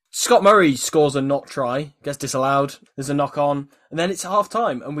sure. Scott Murray scores a not try, gets disallowed, there's a knock on, and then it's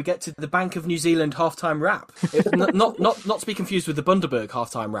half-time, and we get to the Bank of New Zealand half-time wrap. Not to be confused with the Bundaberg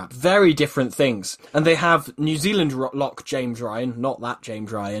half-time wrap. Very different things. And they have New Zealand lock James Ryan, not that James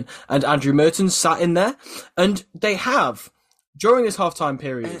Ryan, and Andrew Mertens sat in there. And they have, during this half-time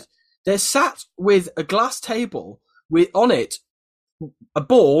period, they're sat with a glass table with on it a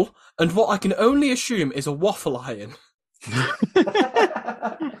ball and what I can only assume is a waffle iron.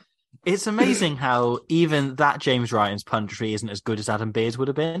 It's amazing how even that James Ryan's punditry isn't as good as Adam Beard's would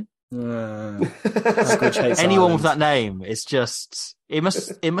have been. Anyone with that name, it's just it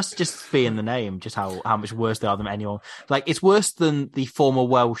must just be in the name just how much worse they are than anyone. It's worse than the former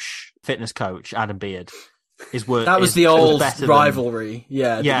Welsh fitness coach Adam Beard. Is worse. That was the old rivalry. You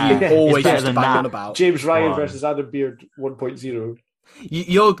always used to bang on about James Ryan versus Adam Beard 1.0.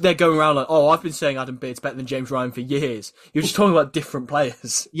 You're there going around I've been saying Adam Beard's better than James Ryan for years. You're just talking about different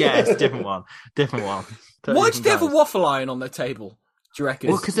players. Yeah, it's a different one. Totally. Why did they have a waffle iron on their table? Do you reckon?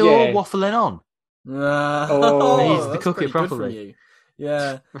 Well, because they were all waffling on. They needs to cook it properly.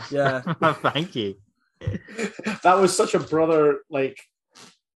 Yeah. Thank you. That was such a brother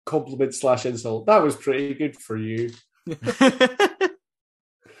compliment / insult. That was pretty good for you.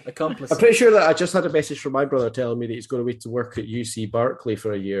 Accomplice. I'm pretty sure that I just had a message from my brother telling me that he's going to wait to work at UC Berkeley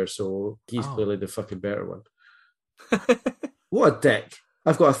for a year, so he's clearly the fucking better one. What a dick.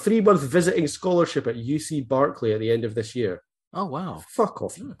 I've got a 3-month visiting scholarship at UC Berkeley at the end of this year. Oh, wow. Fuck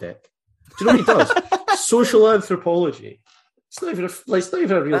off, you dick. Do you know what he does? Social anthropology. It's not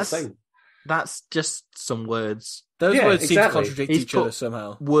even a real thing. That's just some words. Those words seem to contradict each other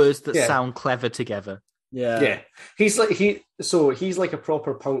somehow. Words that sound clever together. Yeah. He's like a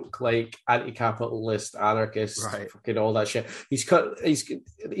proper punk, anti-capitalist, anarchist, fucking all that shit. He's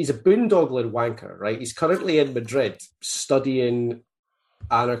a boondoggling wanker, right? He's currently in Madrid studying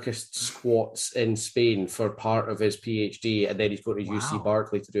anarchist squats in Spain for part of his PhD, and then he's going to UC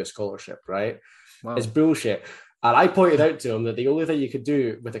Berkeley to do a scholarship, right? Wow. It's bullshit. And I pointed out to him that the only thing you could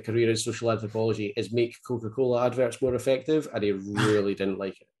do with a career in social anthropology is make Coca-Cola adverts more effective, and he really didn't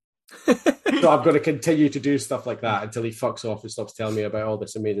like it. So I'm going to continue to do stuff like that until he fucks off and stops telling me about all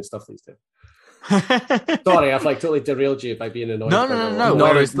this amazing stuff he's doing. Sorry, I've totally derailed you by being annoyed. No.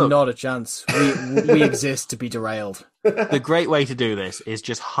 Not a chance. We exist to be derailed. The great way to do this is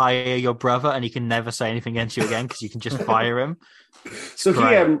just hire your brother, and he can never say anything against you again because you can just fire him. So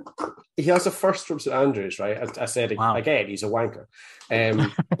he has a first from St Andrews, right? I said again, he's a wanker.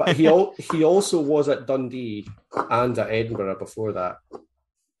 But he also was at Dundee and at Edinburgh before that,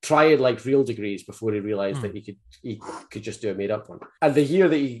 trying real degrees before he realised that he could just do a made up one. And the year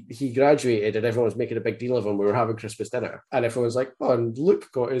that he graduated and everyone was making a big deal of him, we were having Christmas dinner, and everyone was like, "Oh, and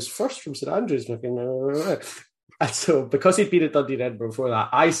Luke got his first from St Andrews." And so because he'd been at Dundee and Edinburgh before that,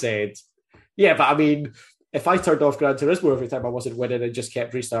 I said, "Yeah, but I mean, if I turned off Gran Turismo every time I wasn't winning and just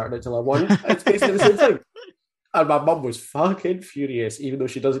kept restarting until I won, it's basically the same thing." And my mum was fucking furious, even though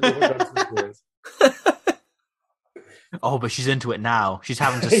she doesn't know what Gran Turismo is. Oh, but she's into it now. She's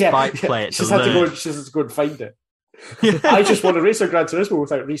having to spike play it to learn. She has to go and find it. I just want to race a Gran Turismo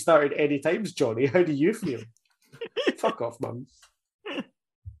without restarting any times, Johnny. How do you feel? Fuck off, mum.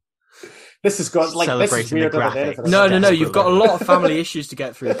 This has got this is weirder than anything. No. You've got a lot of family issues to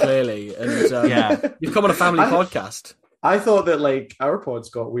get through, clearly, and you've come on a family podcast. I thought that our pods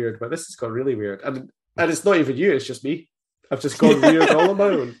got weird, but this has got really weird, and it's not even you; it's just me. I've just gone weird all on my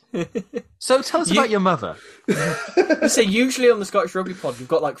own. So tell us about your mother. So usually on the Scottish Rugby Pod, we've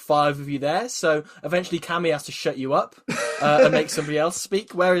got 5 of you there, so eventually Cammy has to shut you up and make somebody else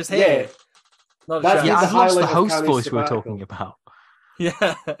speak. Whereas here, not a chance. I've lost the host voice we were talking about.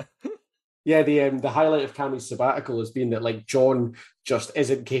 Yeah. Yeah, the highlight of Cammy's sabbatical has been that John just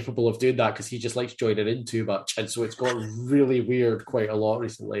isn't capable of doing that because he just likes joining in too much, and so it's got really weird quite a lot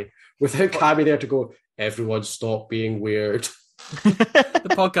recently. Without Cammy there to go, everyone stop being weird.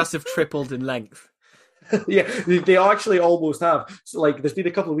 The podcasts have tripled in length. Yeah, they actually almost have. So, there's been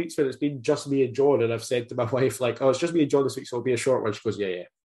a couple of weeks where it's been just me and John, and I've said to my wife, "Oh, it's just me and John this week, so it'll be a short one." She goes, "Yeah."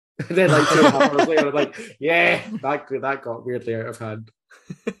 And then 2.5 hours later, I'm like, "Yeah, that got weirdly out of hand."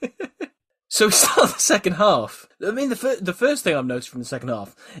 So we start the second half. I mean, the first thing I've noticed from the second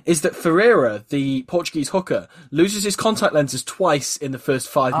half is that Ferreira, the Portuguese hooker, loses his contact lenses twice in the first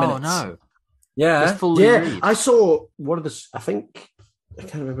 5 minutes. Oh, no. Yeah. I saw one of the, I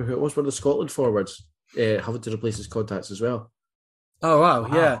can't remember who it was, one of the Scotland forwards having to replace his contacts as well. Oh, wow.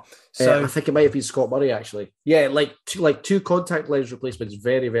 Yeah. So I think it might have been Scott Murray, actually. Yeah, two contact lens replacements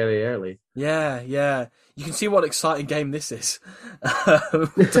very, very early. Yeah. You can see what an exciting game this is.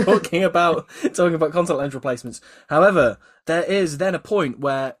 talking about contact lens replacements. However, there is then a point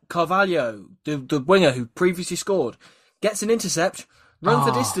where Carvalho, the winger who previously scored, gets an intercept, runs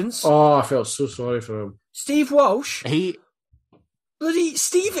the distance. Oh, I felt so sorry for him. Steve Walsh.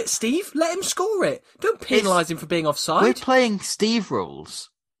 Steve, let him score it. Don't penalise him for being offside. We're playing Steve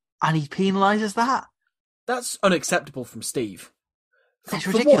rules, and he penalises that. That's unacceptable from Steve. It's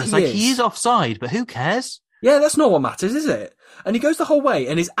ridiculous. He is offside, but who cares? Yeah, that's not what matters, is it? And he goes the whole way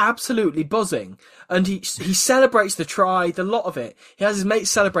and is absolutely buzzing. And he celebrates the try, the lot of it. He has his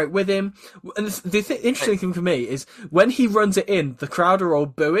mates celebrate with him. And the interesting thing for me is when he runs it in, the crowd are all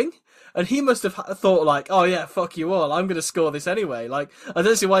booing. And he must have thought oh yeah, fuck you all. I'm going to score this anyway. I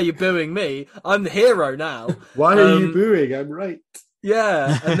don't see why you're booing me. I'm the hero now. Why are you booing? I'm right.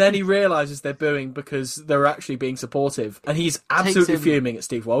 Yeah, and then he realises they're booing because they're actually being supportive, and he's absolutely fuming at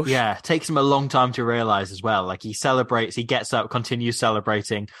Steve Walsh. Yeah, it takes him a long time to realise as well. He celebrates, he gets up, continues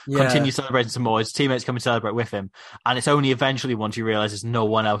celebrating some more. His teammates come and celebrate with him, and it's only eventually once he realises no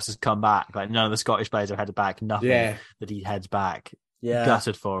one else has come back, none of the Scottish players have headed back, nothing, that he heads back. Yeah,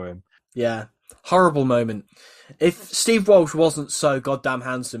 gutted for him. Yeah. Horrible moment. If Steve Walsh wasn't so goddamn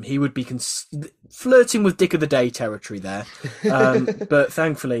handsome, he would be flirting with Dick of the Day territory there. But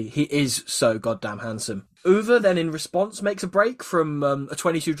thankfully, he is so goddamn handsome. Uwe then, in response, makes a break from a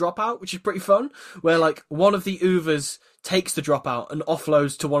 22 dropout, which is pretty fun, where like one of the Uwers takes the dropout and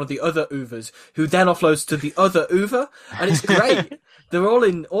offloads to one of the other Uwers, who then offloads to the other Uwe, and it's great. They're all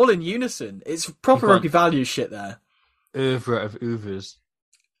in unison. It's proper rugby value shit there. Oeuvre of Uwers.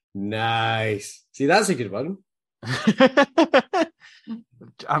 Nice. See, that's a good one.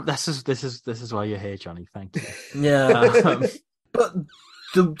 This is why you're here, Jonny. Thank you. Yeah. But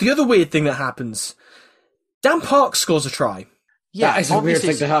the other weird thing that happens, Dan Parks scores a try. Yeah, that is a weird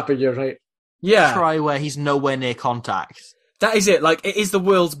thing to happen. You're right. Yeah, try where he's nowhere near contact. That is it. Like, it is the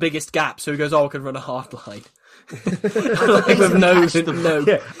world's biggest gap. So he goes, "Oh, I can run a hard line." Like, with no.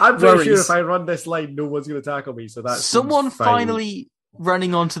 Yeah, I'm pretty worries. sure if I run this line, no one's going to tackle me. So that's someone fine. finally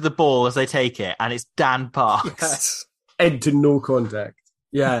running onto the ball as they take it, and it's Dan Parks. Yes. Into no contact.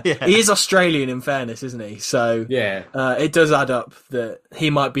 Yeah. He is Australian, in fairness, isn't he? So yeah, it does add up that he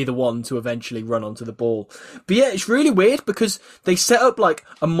might be the one to eventually run onto the ball. But yeah, it's really weird because they set up like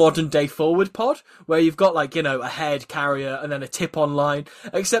a modern day forward pod where you've got like, you know, a head carrier and then a tip on line.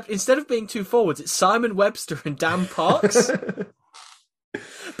 Except instead of being two forwards, it's Simon Webster and Dan Parks.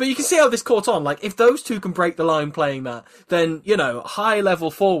 But you can see how this caught on. Like, if those two can break the line playing that, then, you know,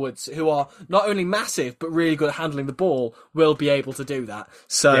 high-level forwards who are not only massive, but really good at handling the ball will be able to do that.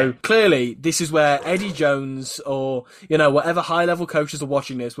 So, clearly, this is where Eddie Jones or, you know, whatever high-level coaches are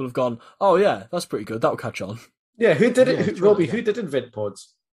watching this will have gone, oh, yeah, that's pretty good. That'll catch on. Yeah, who did it? Robbie, who did invent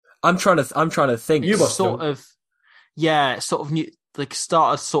pods? I'm trying to think. You must sort of new, like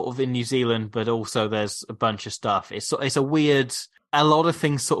started sort of in New Zealand, but also there's a bunch of stuff. It's a weird. A lot of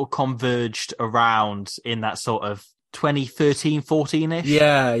things sort of converged around in that sort of 2013, 14-ish.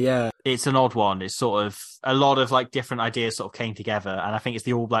 Yeah. It's an odd one. It's sort of a lot of like different ideas sort of came together, and I think it's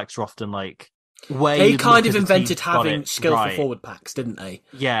the All Blacks are often like they kind of invented having skillful forward packs, didn't they?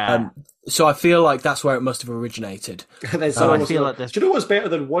 Yeah. So I feel like that's where it must have originated. I feel like this. Do you know what's better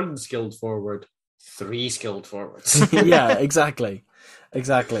than one skilled forward? 3 skilled forwards. Yeah, exactly.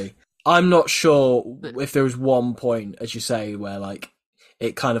 I'm not sure if there was one point, as you say, where like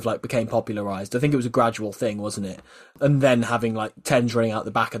it kind of like became popularized. I think it was a gradual thing, wasn't it? And then having like 10s running out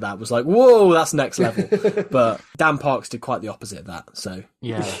the back of that was like, whoa, that's next level. But Dan Parks did quite the opposite of that. So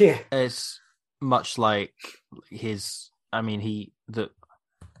yeah. It's much like his. I mean,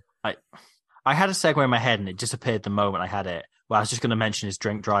 I had a segue in my head and it disappeared the moment I had it. Well, I was just going to mention his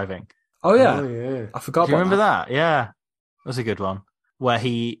drink driving. Oh yeah. I forgot. Do you remember that? Yeah, that was a good one. Where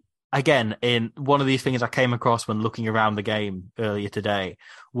he. Again, in one of these things I came across when looking around the game earlier today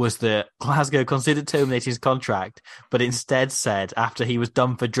was that Glasgow considered terminating his contract, but instead said after he was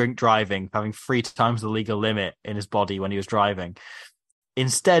done for drink driving, having 3 times the legal limit in his body when he was driving,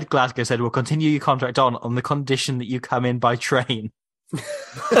 instead Glasgow said, we'll continue your contract on the condition that you come in by train.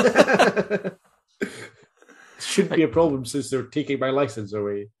 Shouldn't be a problem since they're taking my license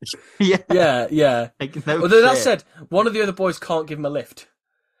away. Yeah. Like, although that said, one of the other boys can't give him a lift.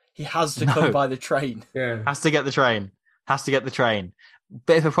 He has to come by the train. Yeah. Has to get the train.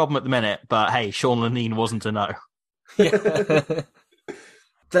 Bit of a problem at the minute, but hey, Sean Lanine wasn't a no. Yeah.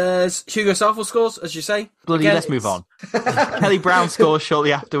 There's Hugo Southwell scores, as you say. Bloody, again, let's move on. Kelly Brown scores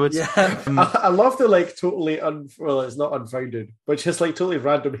shortly afterwards. Yeah. I love the like totally it's not unfounded, but just like totally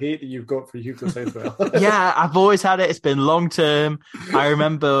random hate that you've got for Hugo Southwell. Yeah, I've always had it. It's been long term. I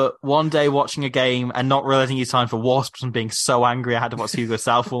remember one day watching a game and not realizing he signed for Wasps and being so angry I had to watch Hugo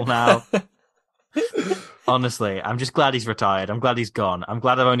Southwell now. Honestly, I'm just glad he's retired. I'm glad he's gone. I'm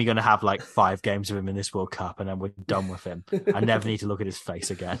glad I'm only going to have like 5 games of him in this World Cup and then we're done with him. I never need to look at his face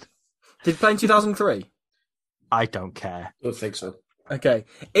again. Did he play in 2003? I don't care. I don't think so. Okay.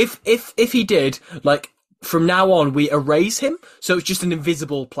 If he did, like, from now on, we erase him, so it's just an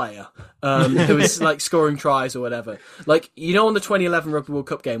invisible player who is like scoring tries or whatever. Like, you know, on the 2011 Rugby World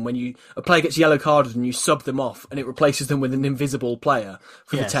Cup game, when a player gets yellow carded and you sub them off, and it replaces them with an invisible player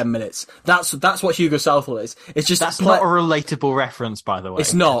for the 10 minutes. That's what Hugo Southwell is. It's just that's not a relatable reference, by the way.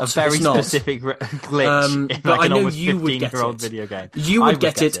 It's not a very specific glitch in but like I an know almost you would get 15-year-old it. video game. You would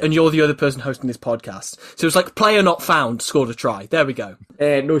get it, and you're the other person hosting this podcast. So it's like player not found scored a try. There we go.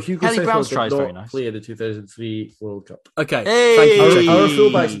 No, Hugo Kelly Brown's Southwell try did is not very nice. play in the 2003 World Cup. Okay, hey! thank you. Our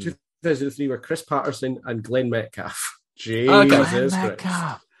fullbacks in 2003 were Chris Patterson and Glenn Metcalf. Jesus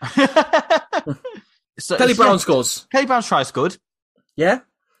Christ. So, Kelly Brown scores. Kelly Brown's try is good. Yeah.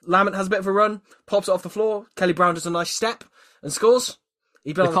 Lamont has a bit of a run, pops it off the floor. Kelly Brown does a nice step and scores.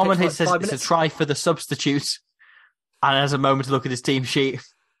 The commentator says it's a try for the substitute and has a moment to look at his team sheet.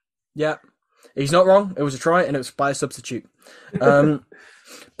 Yeah. He's not wrong. It was a try, and it was by a substitute.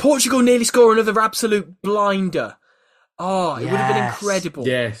 Portugal nearly score another absolute blinder. Oh, it would have been incredible.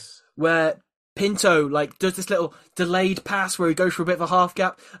 Yes. Where Pinto does this little delayed pass where he goes for a bit of a half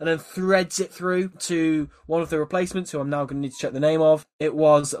gap and then threads it through to one of the replacements, who I'm now going to need to check the name of. It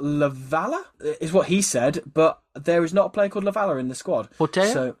was Lavala, is what he said, but there is not a player called Lavala in the squad.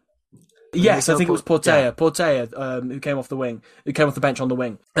 Portea? So, yes, I think it was Portea. Yeah. Portea, who came off the bench on the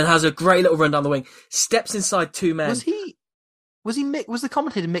wing, and has a great little run down the wing. Steps inside two men. Was the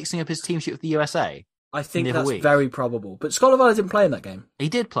commentator mixing up his team sheet with the USA? I think that's very probable. But Scott Lavala didn't play in that game. He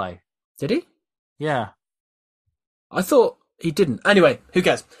did play. Did he? Yeah. I thought he didn't. Anyway, who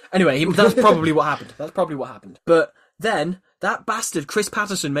cares? Anyway, that's probably what happened. But then that bastard Chris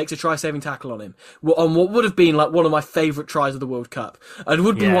Patterson makes a try-saving tackle on him on what would have been one of my favourite tries of the World Cup, and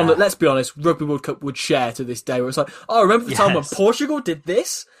would be one that, let's be honest, Rugby World Cup would share to this day. Where it's like, oh, remember the time when Portugal did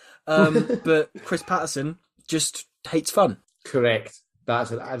this? But Chris Patterson just hates fun. Correct.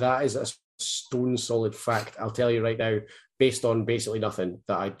 That is a stone solid fact. I'll tell you right now, based on basically nothing,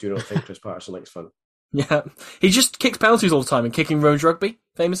 that I do not think Chris Patterson likes fun. Yeah, he just kicks penalties all the time and kicking Rose Rugby,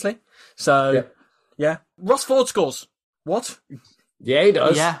 famously. So, yeah. Ross Ford scores. What? Yeah, he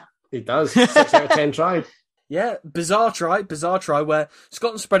does. Yeah. He does. 6 out of 10 tried. Yeah, bizarre try where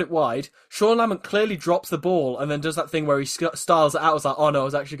Scotland spread it wide. Sean Lamont clearly drops the ball and then does that thing where he styles it out. I was like, oh no, I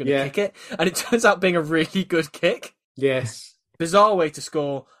was actually going to kick it. And it turns out being a really good kick. Yes. Bizarre way to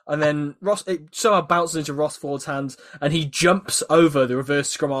score, and then it somehow bounces into Ross Ford's hands, and he jumps over the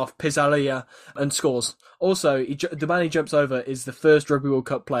reverse scrum half Pizalia and scores. Also, the man he jumps over is the first Rugby World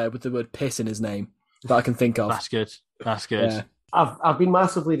Cup player with the word piss in his name that I can think of. That's good. Yeah. I've been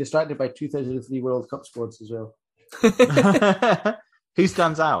massively distracted by 2003 World Cup squads as well. Who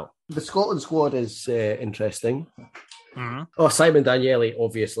stands out? The Scotland squad is interesting. Mm-hmm. Oh, Simon Daniele,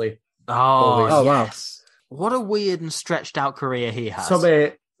 obviously. Oh, wow. What a weird and stretched out career he has.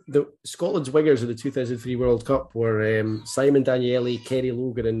 The Scotland's wingers of the 2003 World Cup were Simon Daniele, Kerry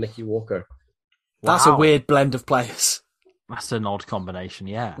Logan and Nicky Walker. That's a weird blend of players. That's an odd combination,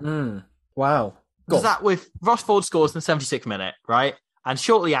 yeah. Wow. Because that with Ross Ford scores in the 76th minute, right? And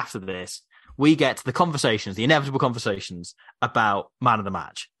shortly after this, we get to the inevitable conversations about man of the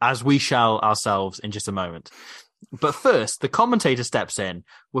match, as we shall ourselves in just a moment. But first, the commentator steps in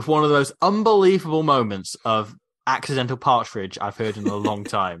with one of the most unbelievable moments of accidental partridge I've heard in a long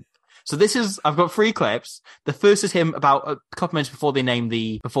time. So I've got 3 clips. The first is him about a couple minutes before they name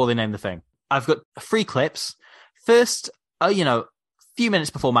the thing. I've got 3 clips. First, a few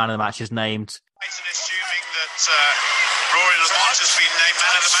minutes before man of the match is named. Assuming that Rory Lamont has been named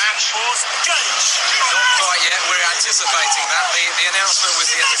man of the match. Not quite yet. We're anticipating that. The announcement was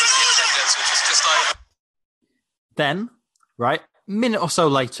the attendance, which was just over. Then, right, minute or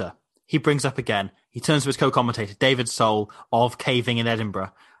so later, he brings up again. He turns to his co-commentator, David Soul of Caving in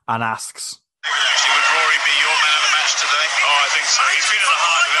Edinburgh, and asks, would Rory be your man of the match today? Oh, I think so. He's been at the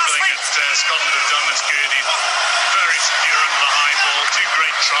heart of everything that Scotland have done that's good. He's very secure under the high ball, 2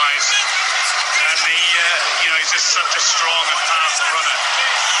 great tries. And he's just such a strong and powerful runner.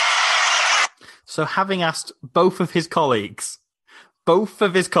 So having asked both of his colleagues,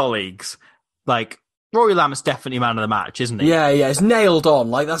 Rory Lamont's definitely man of the match, isn't he? Yeah, it's nailed on.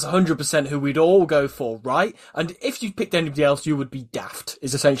 That's 100% who we'd all go for, right? And if you picked anybody else, you would be daft,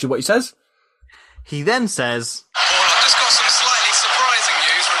 is essentially what he says. He then says... I've just got some slightly surprising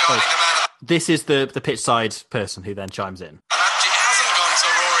news regarding the man of the... This is the pitch side person who then chimes in. It hasn't gone to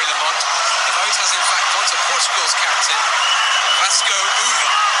Rory Lamont. The vote has in fact gone to Portugal's captain, Vasco Uva.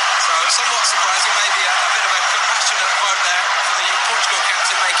 So somewhat surprising, maybe a bit of a compassionate vote there for the Portugal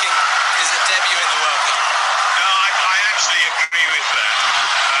captain making his debut in the World Cup. No, I actually agree with that.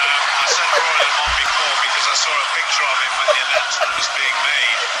 I said Rory Lamont before because I saw a picture of him when the announcement was being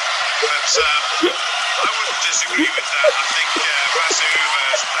made. But I wouldn't disagree with that. I think Vasco Uva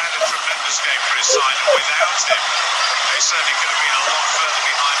has had a tremendous game for his side, and without him, they certainly could have been a lot further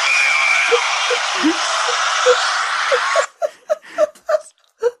behind than they are now.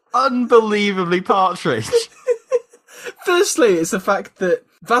 Unbelievably partridge. Firstly, it's the fact that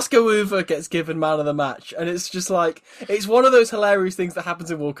Vasco Uva gets given man of the match, and it's just it's one of those hilarious things that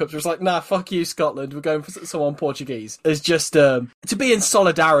happens in World Cups where it's like, nah, fuck you, Scotland, we're going for someone Portuguese. It's just to be in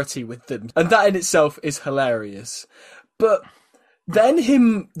solidarity with them, and that in itself is hilarious. But then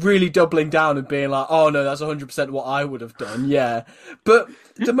him really doubling down and being like, oh no, that's 100% what I would have done, yeah. But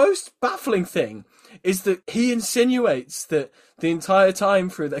the most baffling thing is that he insinuates that the entire time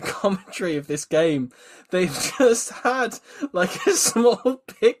through their commentary of this game, they've just had like a small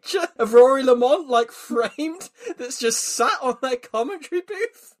picture of Rory Lamont like framed that's just sat on their commentary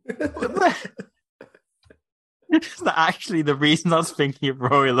booth. Is that actually the reason I was thinking of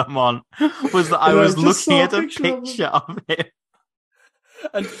Rory Lamont was that I was looking at a picture of him.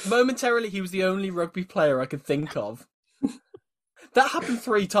 And momentarily he was the only rugby player I could think of. That happened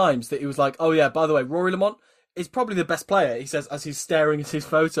 3 times that he was like, oh yeah, by the way, Rory Lamont is probably the best player, he says, as he's staring at his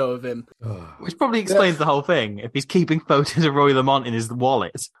photo of him. Which probably explains the whole thing, if he's keeping photos of Rory Lamont in his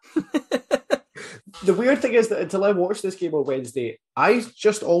wallet. The weird thing is that until I watched this game on Wednesday, I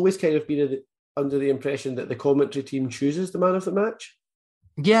just always kind of been under the impression that the commentary team chooses the man of the match.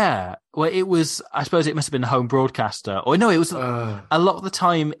 Yeah, well, it was, I suppose it must have been the home broadcaster. Or no, it was a lot of the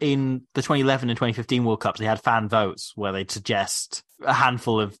time in the 2011 and 2015 World Cups, they had fan votes where they'd suggest a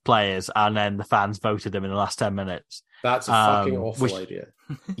handful of players and then the fans voted them in the last 10 minutes. That's a fucking awful idea.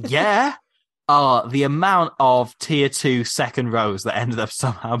 Yeah. The amount of tier 2 second rows that ended up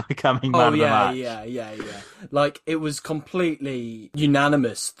somehow becoming man of the match. Yeah. Like, it was completely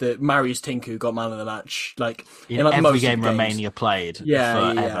unanimous that Marius Tinku got man of the match. Like, in like every most game games. Romania played forever.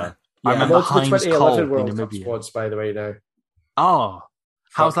 Yeah. I remember I'm on to the Heinz 2011 Cole in World Cup Namibia. squads, by the way, now. Oh,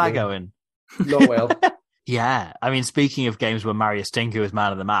 how's Fuck that me. going? Not well. Yeah, I mean, speaking of games where Marius Tinku was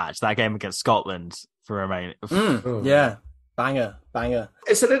man of the match, that game against Scotland for Romania. Yeah, banger.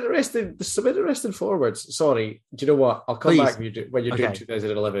 There's some interesting forwards. Sorry, do you know what? I'll come back when you're doing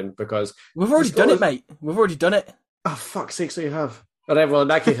 2011 because we've already done it, mate. We've already done it. Oh, fuck's sake, so you have. All right, well, in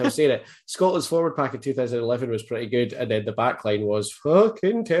that case, I'm saying it. Scotland's forward pack in 2011 was pretty good, and then the back line was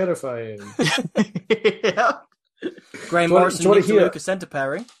fucking terrifying. Yeah. Graham Morrison, Nick DeLuca centre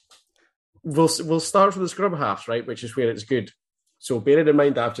pairing. We'll start from the scrum halves, right, which is where it's good. So bearing in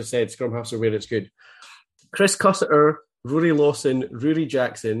mind that I've just said scrum halves are where it's good. Chris Cussiter, Rory Lawson, Rory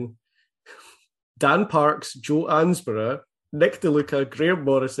Jackson, Dan Parks, Joe Ansborough, Nick DeLuca, Graham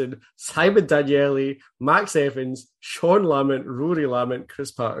Morrison, Simon Daniele, Max Evans, Sean Lamont, Rory Lamont,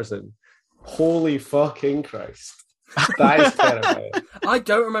 Chris Patterson. Holy fucking Christ. That is terrifying. I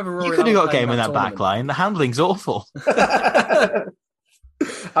don't remember Rory. You could have got a game in that tournament. back line. The handling's awful.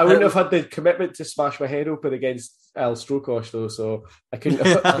 I wouldn't have had the commitment to smash my head open against Al Strokosh, though, so I couldn't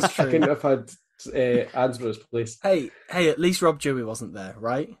have had Ansborough's place. Hey, at least Rob Dewey wasn't there,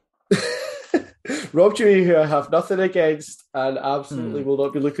 right? Rob Dewey, who I have nothing against and absolutely will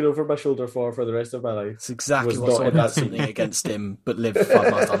not be looking over my shoulder for the rest of my life. It's exactly Was what not someone in who that had something against him but lived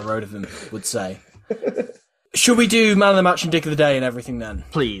 5 miles down the road of him would say. Should we do man of the match and dick of the day and everything then?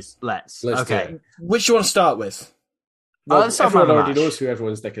 Please, let's do okay. it. Which do you want to start with? Well, let's start everyone man of the already match. knows who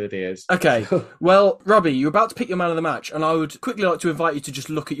everyone's dick of the day is. Okay, well, Robbie, you're about to pick your man of the match, and I would quickly like to invite you to just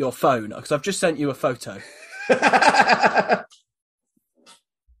look at your phone, because I've just sent you a photo.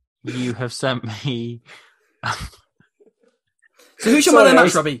 You have sent me... So who's your man of the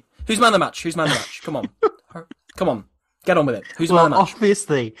match, Robbie? Who's man of the match? Come on. Get on with it. Who's the man of the match?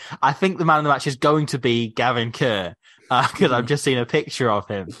 Obviously, I think the man of the match is going to be Gavin Kerr, because I've just seen a picture of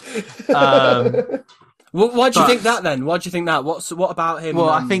him. Why do you think that then? Why do you think that? What about him? Well,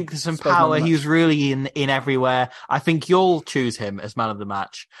 I think there's some power. He was really in everywhere. I think you'll choose him as man of the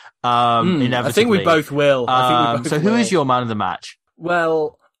match. Inevitably. I think we both will. So who is your man of the match?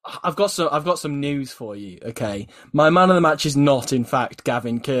 Well, I've got some news for you. Okay, my man of the match is not, in fact,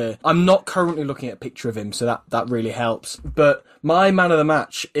 Gavin Kerr. I'm not currently looking at a picture of him, so that really helps. But my man of the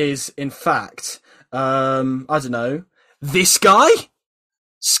match is, in fact, I don't know, this guy,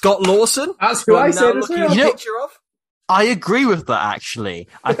 Scott Lawson. That's who I said as looking well. at a picture of. I agree with that, actually.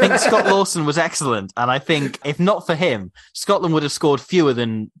 I think Scott Lawson was excellent, and I think if not for him, Scotland would have scored fewer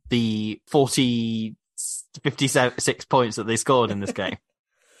than the 56 points that they scored in this game.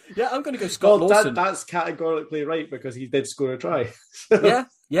 Yeah, I'm going to go Scott Lawson. That's categorically right because he did score a try.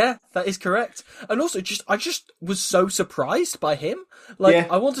 Yeah, that is correct. And also, I just was so surprised by him.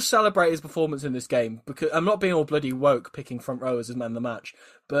 I want to celebrate his performance in this game because I'm not being all bloody woke picking front rowers as man of the match.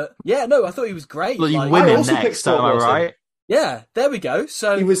 But yeah, no, I thought he was great. Bloody I women also picked next, Scott am I Lawson. right? Yeah, there we go.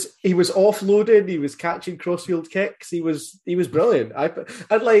 So he was offloading, he was catching crossfield kicks, he was brilliant.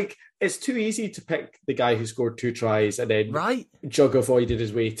 It's too easy to pick the guy who scored 2 tries and then jug avoided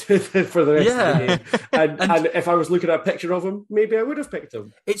his way for the rest of the game. And if I was looking at a picture of him, maybe I would have picked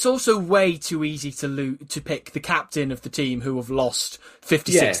him. It's also way too easy to pick the captain of the team who have lost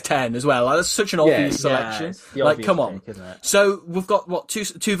 56-10 as well. That's such an obvious selection. Come on. Pick, isn't it? So we've got what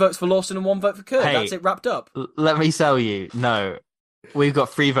two votes for Lawson and 1 vote for Kerr. That's it wrapped up. Let me tell you, no, we've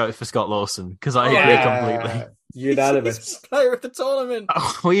got 3 votes for Scott Lawson because I agree completely. Unanimous. Player of the tournament.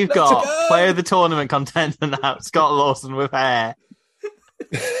 Oh, we've Let's got go. player of the tournament contender now, Scott Lawson with hair.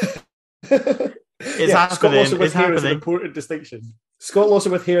 It's Scott happening. Lawson with It's hair is an happening. important distinction. Scott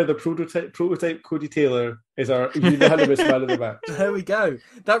Lawson with hair, the prototype Cody Taylor, is our unanimous man of the match. There we go.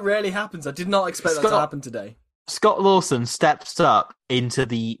 That rarely happens. I did not expect that to happen today. Scott Lawson steps up into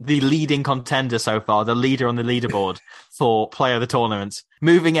the leading contender so far, the leader on the leaderboard for player of the tournament,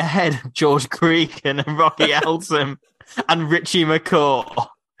 moving ahead of George Cregan and Rocky Elsom and Richie McCaw,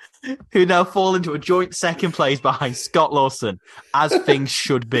 who now fall into a joint second place behind Scott Lawson, as things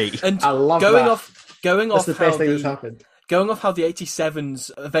should be. And I love going that. Going That's off the how best thing that's happened. Going off how the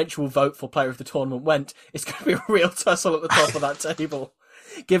 87's eventual vote for player of the tournament went, it's going to be a real tussle at the top of that table.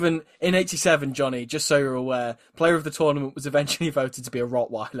 Given in 87, Jonny, just so you're aware, player of the tournament was eventually voted to be a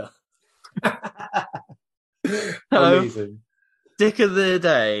Rottweiler. Amazing. Dick of the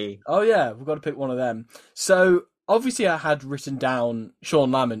day. Oh yeah, we've got to pick one of them. So obviously I had written down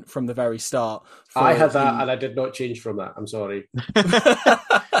Sean Lamont from the very start. I had that and I did not change from that. I'm sorry.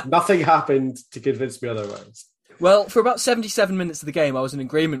 Nothing happened to convince me otherwise. Well, for about 77 minutes of the game, I was in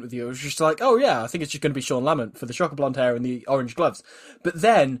agreement with you. I was just like, oh yeah, I think it's just going to be Sean Lamont for the shocker blonde hair and the orange gloves. But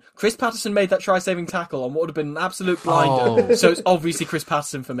then Chris Patterson made that try-saving tackle on what would have been an absolute blinder. Oh. So it's obviously Chris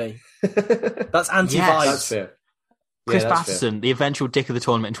Patterson for me. That's anti-vibes. Yes. That's fair. Chris Yeah, that's Patterson, the eventual Dick of the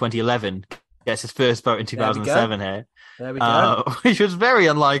tournament in 2011, gets his first vote in 2007 here. There we go. Which was very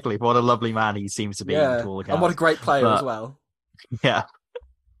unlikely. What a lovely man he seems to be. Yeah, to all accounts. and what a great player But- as well. Yeah.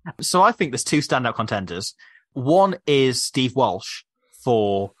 So I think there's two standout contenders. One is Steve Walsh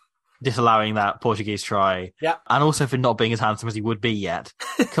for disallowing that Portuguese try. Yeah. And also for not being as handsome as he would be yet.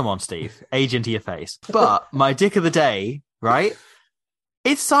 Come on, Steve. Age into your face. But my dick of the day, right?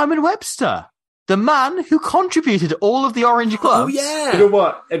 It's Simon Webster. The man who contributed all of the orange gloves. Oh, yeah. You know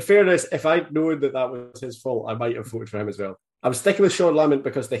what? In fairness, if I'd known that that was his fault, I might have voted for him as well. I'm sticking with Sean Lamont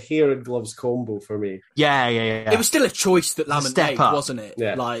because the hair and gloves combo for me. Yeah. It was still a choice that Lamont Step made, up. wasn't it?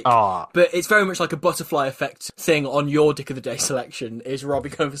 Yeah. But it's very much like a butterfly effect thing on your Dick of the Day selection, is Robbie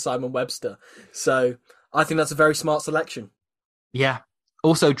going for Simon Webster. So I think that's a very smart selection. Yeah.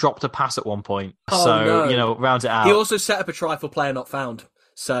 Also dropped a pass at one point. Oh, so, no. rounds it out. He also set up a try for player not found.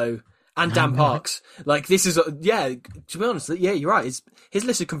 So, and Dan Parks. Like, this is, to be honest, yeah, you're right. His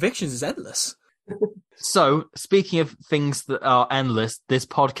list of convictions is endless. So, speaking of things that are endless, this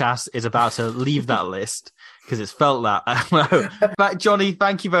podcast is about to leave that list because it's felt that. But Jonny,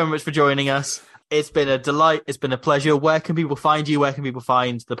 thank you very much for joining us. It's been a delight. It's been a pleasure. Where can people find you? Where can people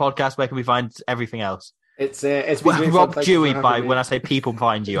find the podcast? Where can we find everything else? It's been great Rob fun. Thank you Dewey, for by having me. when I say people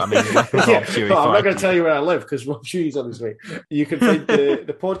find you, I mean Rob Dewey. Well, I'm not find going you. to tell you where I live because Rob Dewey's on his way. You can find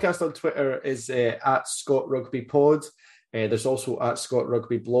the podcast on Twitter is at Scott Rugby Pod. There's also at Scott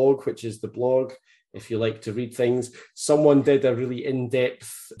Rugby Blog, which is the blog if you like to read things. Someone did a really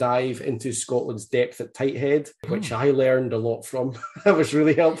in-depth dive into Scotland's depth at tight head, which I learned a lot from. That was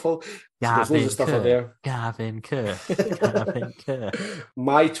really helpful. So there's loads of stuff on there. Gavin Kerr.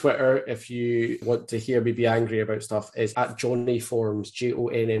 My Twitter, if you want to hear me be angry about stuff, is at Jonny Forms,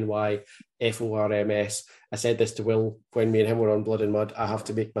 JonnyForms. I said this to Will when me and him were on Blood and Mud. I have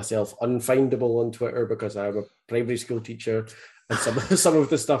to make myself unfindable on Twitter because I'm a primary school teacher, and some of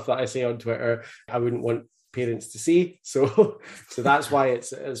the stuff that I say on Twitter I wouldn't want parents to see. So that's why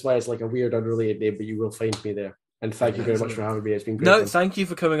it's like a weird, unrelated name, but you will find me there. And thank you very much for having me. It's been great. No, thank you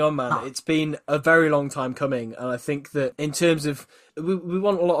for coming on, man. It's been a very long time coming, and I think that in terms of we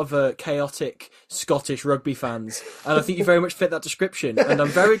want a lot of chaotic Scottish rugby fans, and I think you very much fit that description. And I'm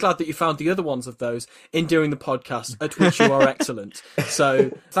very glad that you found the other ones of those in doing the podcast, at which you are excellent.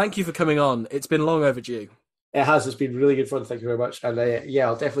 So thank you for coming on. It's been long overdue. It has. It's been really good fun. Thank you very much. And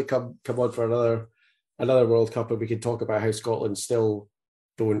I'll definitely come on for another World Cup, and we can talk about how Scotland still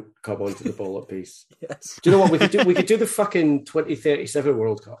don't come onto the ball at pace. Yes. Do you know what we could do? We could do the fucking 2037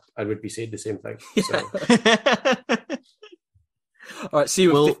 World Cup, and we'd be saying the same thing. So. All right. See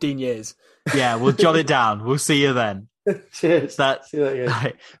you in 15 years. Yeah, we'll jot it down. We'll see you then. Cheers. See you again.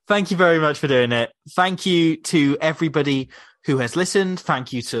 Right. Thank you very much for doing it. Thank you to everybody who has listened.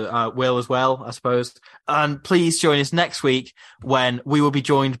 Thank you to Will as well, I suppose. And please join us next week when we will be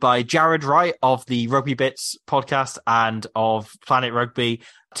joined by Jared Wright of the Rugby Bits podcast and of Planet Rugby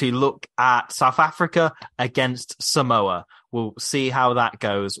to look at South Africa against Samoa. We'll see how that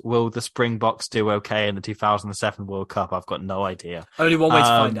goes. Will the Springboks do okay in the 2007 World Cup? I've got no idea. Only one way to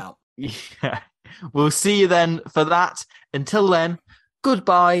find out. Yeah. We'll see you then for that. Until then,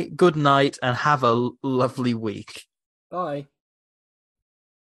 goodbye, good night, and have a lovely week. Bye.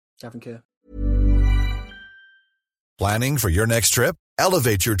 Gavin Kerr. Planning for your next trip?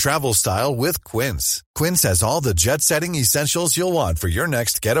 Elevate your travel style with Quince. Quince has all the jet-setting essentials you'll want for your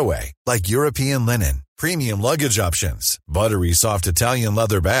next getaway, like European linen, premium luggage options, buttery soft Italian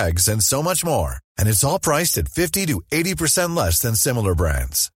leather bags, and so much more. And it's all priced at 50 to 80% less than similar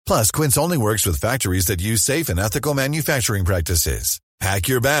brands. Plus, Quince only works with factories that use safe and ethical manufacturing practices. Pack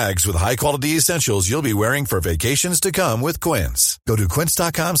your bags with high-quality essentials you'll be wearing for vacations to come with Quince. Go to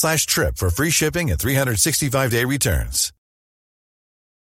quince.com/trip for free shipping and 365-day returns.